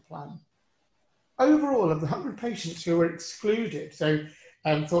clinical plan. Overall, of the 100 patients who were excluded, so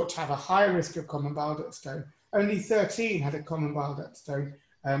thought to have a higher risk of common bile duct stone, only 13 had a common bile duct stone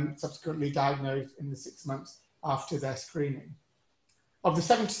subsequently diagnosed in the 6 months after their screening. Of the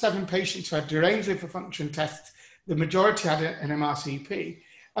 77 patients who had deranged liver function tests, the majority had an MRCP,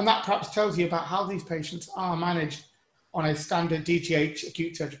 and that perhaps tells you about how these patients are managed on a standard DGH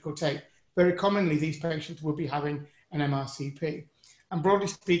acute surgical tape. Very commonly, these patients will be having an MRCP. And broadly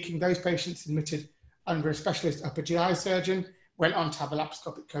speaking, those patients admitted under a specialist upper GI surgeon went on to have a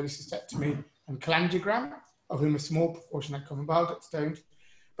laparoscopic cholecystectomy and cholangiogram, of whom a small proportion had common bile duct stones.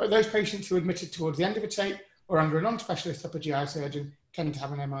 But those patients who admitted towards the end of a tape or under a non-specialist upper GI surgeon tend to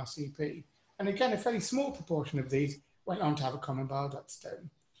have an MRCP. And again, a fairly small proportion of these went on to have a common bile duct stone.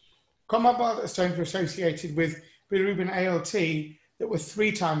 Common bile duct stones were associated with bilirubin ALT that were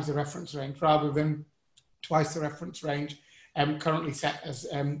 3 times the reference range rather than twice the reference range currently set as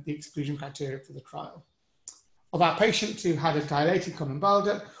the exclusion criteria for the trial. Of our patients who had a dilated common bile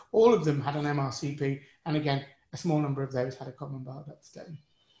duct, all of them had an MRCP, and again, a small number of those had a common bile duct stone.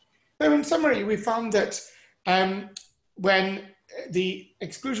 So in summary, we found that when the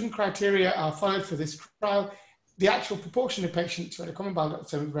exclusion criteria are followed for this trial, the actual proportion of patients who had a common bile duct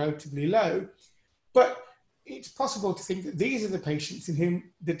stone was relatively low, but it's possible to think that these are the patients in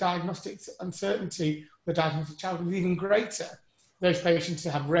whom the diagnostic uncertainty, the diagnostic challenge is even greater. Those patients who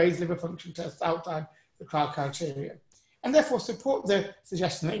have raised liver function tests outside the trial criteria, and therefore support the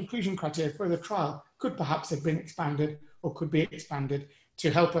suggestion that inclusion criteria for the trial could perhaps have been expanded or could be expanded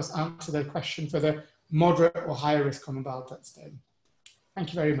to help us answer the question for the moderate or higher risk common bile duct stone.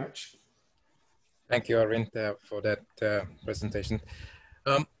 Thank you very much. Thank you, Arvind, for that presentation.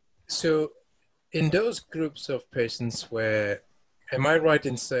 So in those groups of patients where, am I right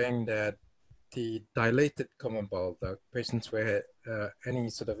in saying that the dilated common bile duct, patients where any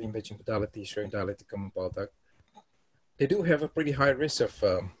sort of imaging modality showing dilated common bile duct, they do have a pretty high risk of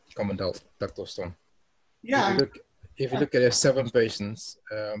common ductal stone? Yeah. If you look at 7 patients,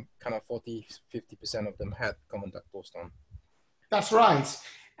 kind of 40–50% of them had common ductal stone. That's right.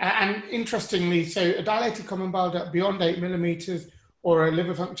 And interestingly, so a dilated common bile duct beyond 8 millimeters or a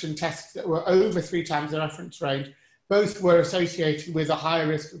liver function test that were over 3 times the reference range, both were associated with a higher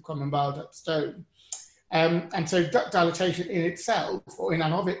risk of common bile duct stone. And so duct dilatation in itself, or in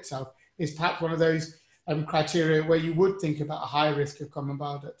and of itself, is perhaps one of those criteria where you would think about a higher risk of common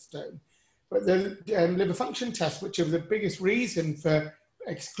bile duct stone. But the liver function tests, which are the biggest reason for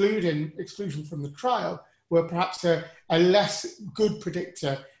exclusion from the trial, were perhaps a less good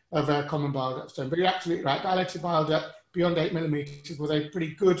predictor of a common bile duct stone. But you're absolutely right, dilated bile duct beyond 8 millimeters was a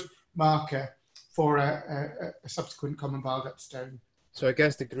pretty good marker for a subsequent common bile duct stone. So I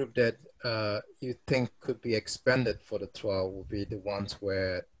guess the group that you think could be expanded for the trial will be the ones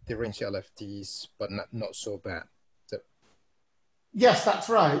where they range LFTs, but not so bad. So. Yes, that's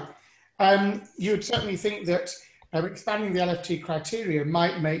right. You would certainly think that expanding the LFT criteria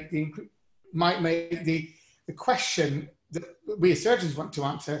might make the question that we as surgeons want to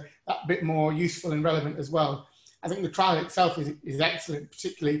answer that bit more useful and relevant as well. I think the trial itself is excellent,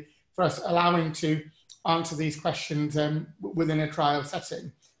 particularly for us allowing to answer these questions within a trial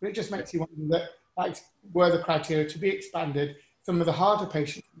setting. But it just makes you wonder that, like, were the criteria to be expanded, some of the harder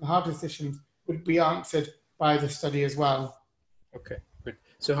patients, the harder decisions would be answered by the study as well. Okay, good.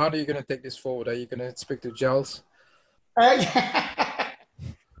 So how are you going to take this forward? Are you going to speak to Giles? Yeah.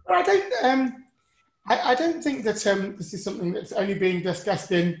 Well, I don't think that this is something that's only being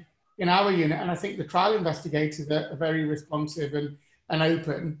discussed in our unit, and I think the trial investigators are very responsive and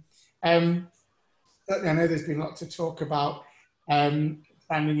open. Certainly, I know there's been lots of talk about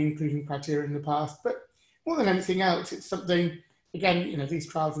expanding inclusion criteria in the past, but more than anything else, it's something again, you know, these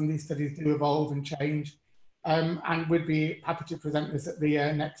trials and these studies do evolve and change, and we'd be happy to present this at the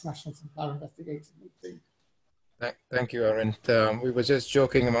next National Sunflower Investigators meeting. Thank you, Aaron. We were just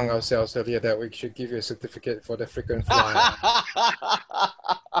joking among ourselves earlier that we should give you a certificate for the frequent flyer.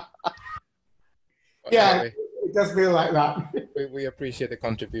 Yeah, anyway, it does feel like that. we appreciate the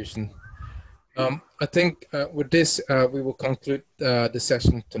contribution. I think with this, we will conclude the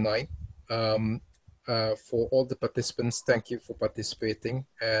session tonight. For all the participants, thank you for participating.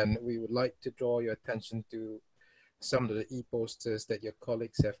 And we would like to draw your attention to some of the e-posters that your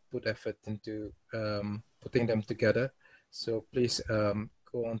colleagues have put effort into putting them together. So please go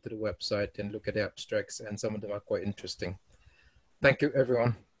onto the website and look at the abstracts, and some of them are quite interesting. Thank you,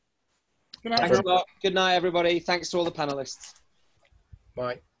 everyone. Good night, Thanks a lot. Good night, everybody. Thanks to all the panelists.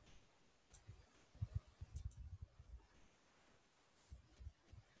 Bye.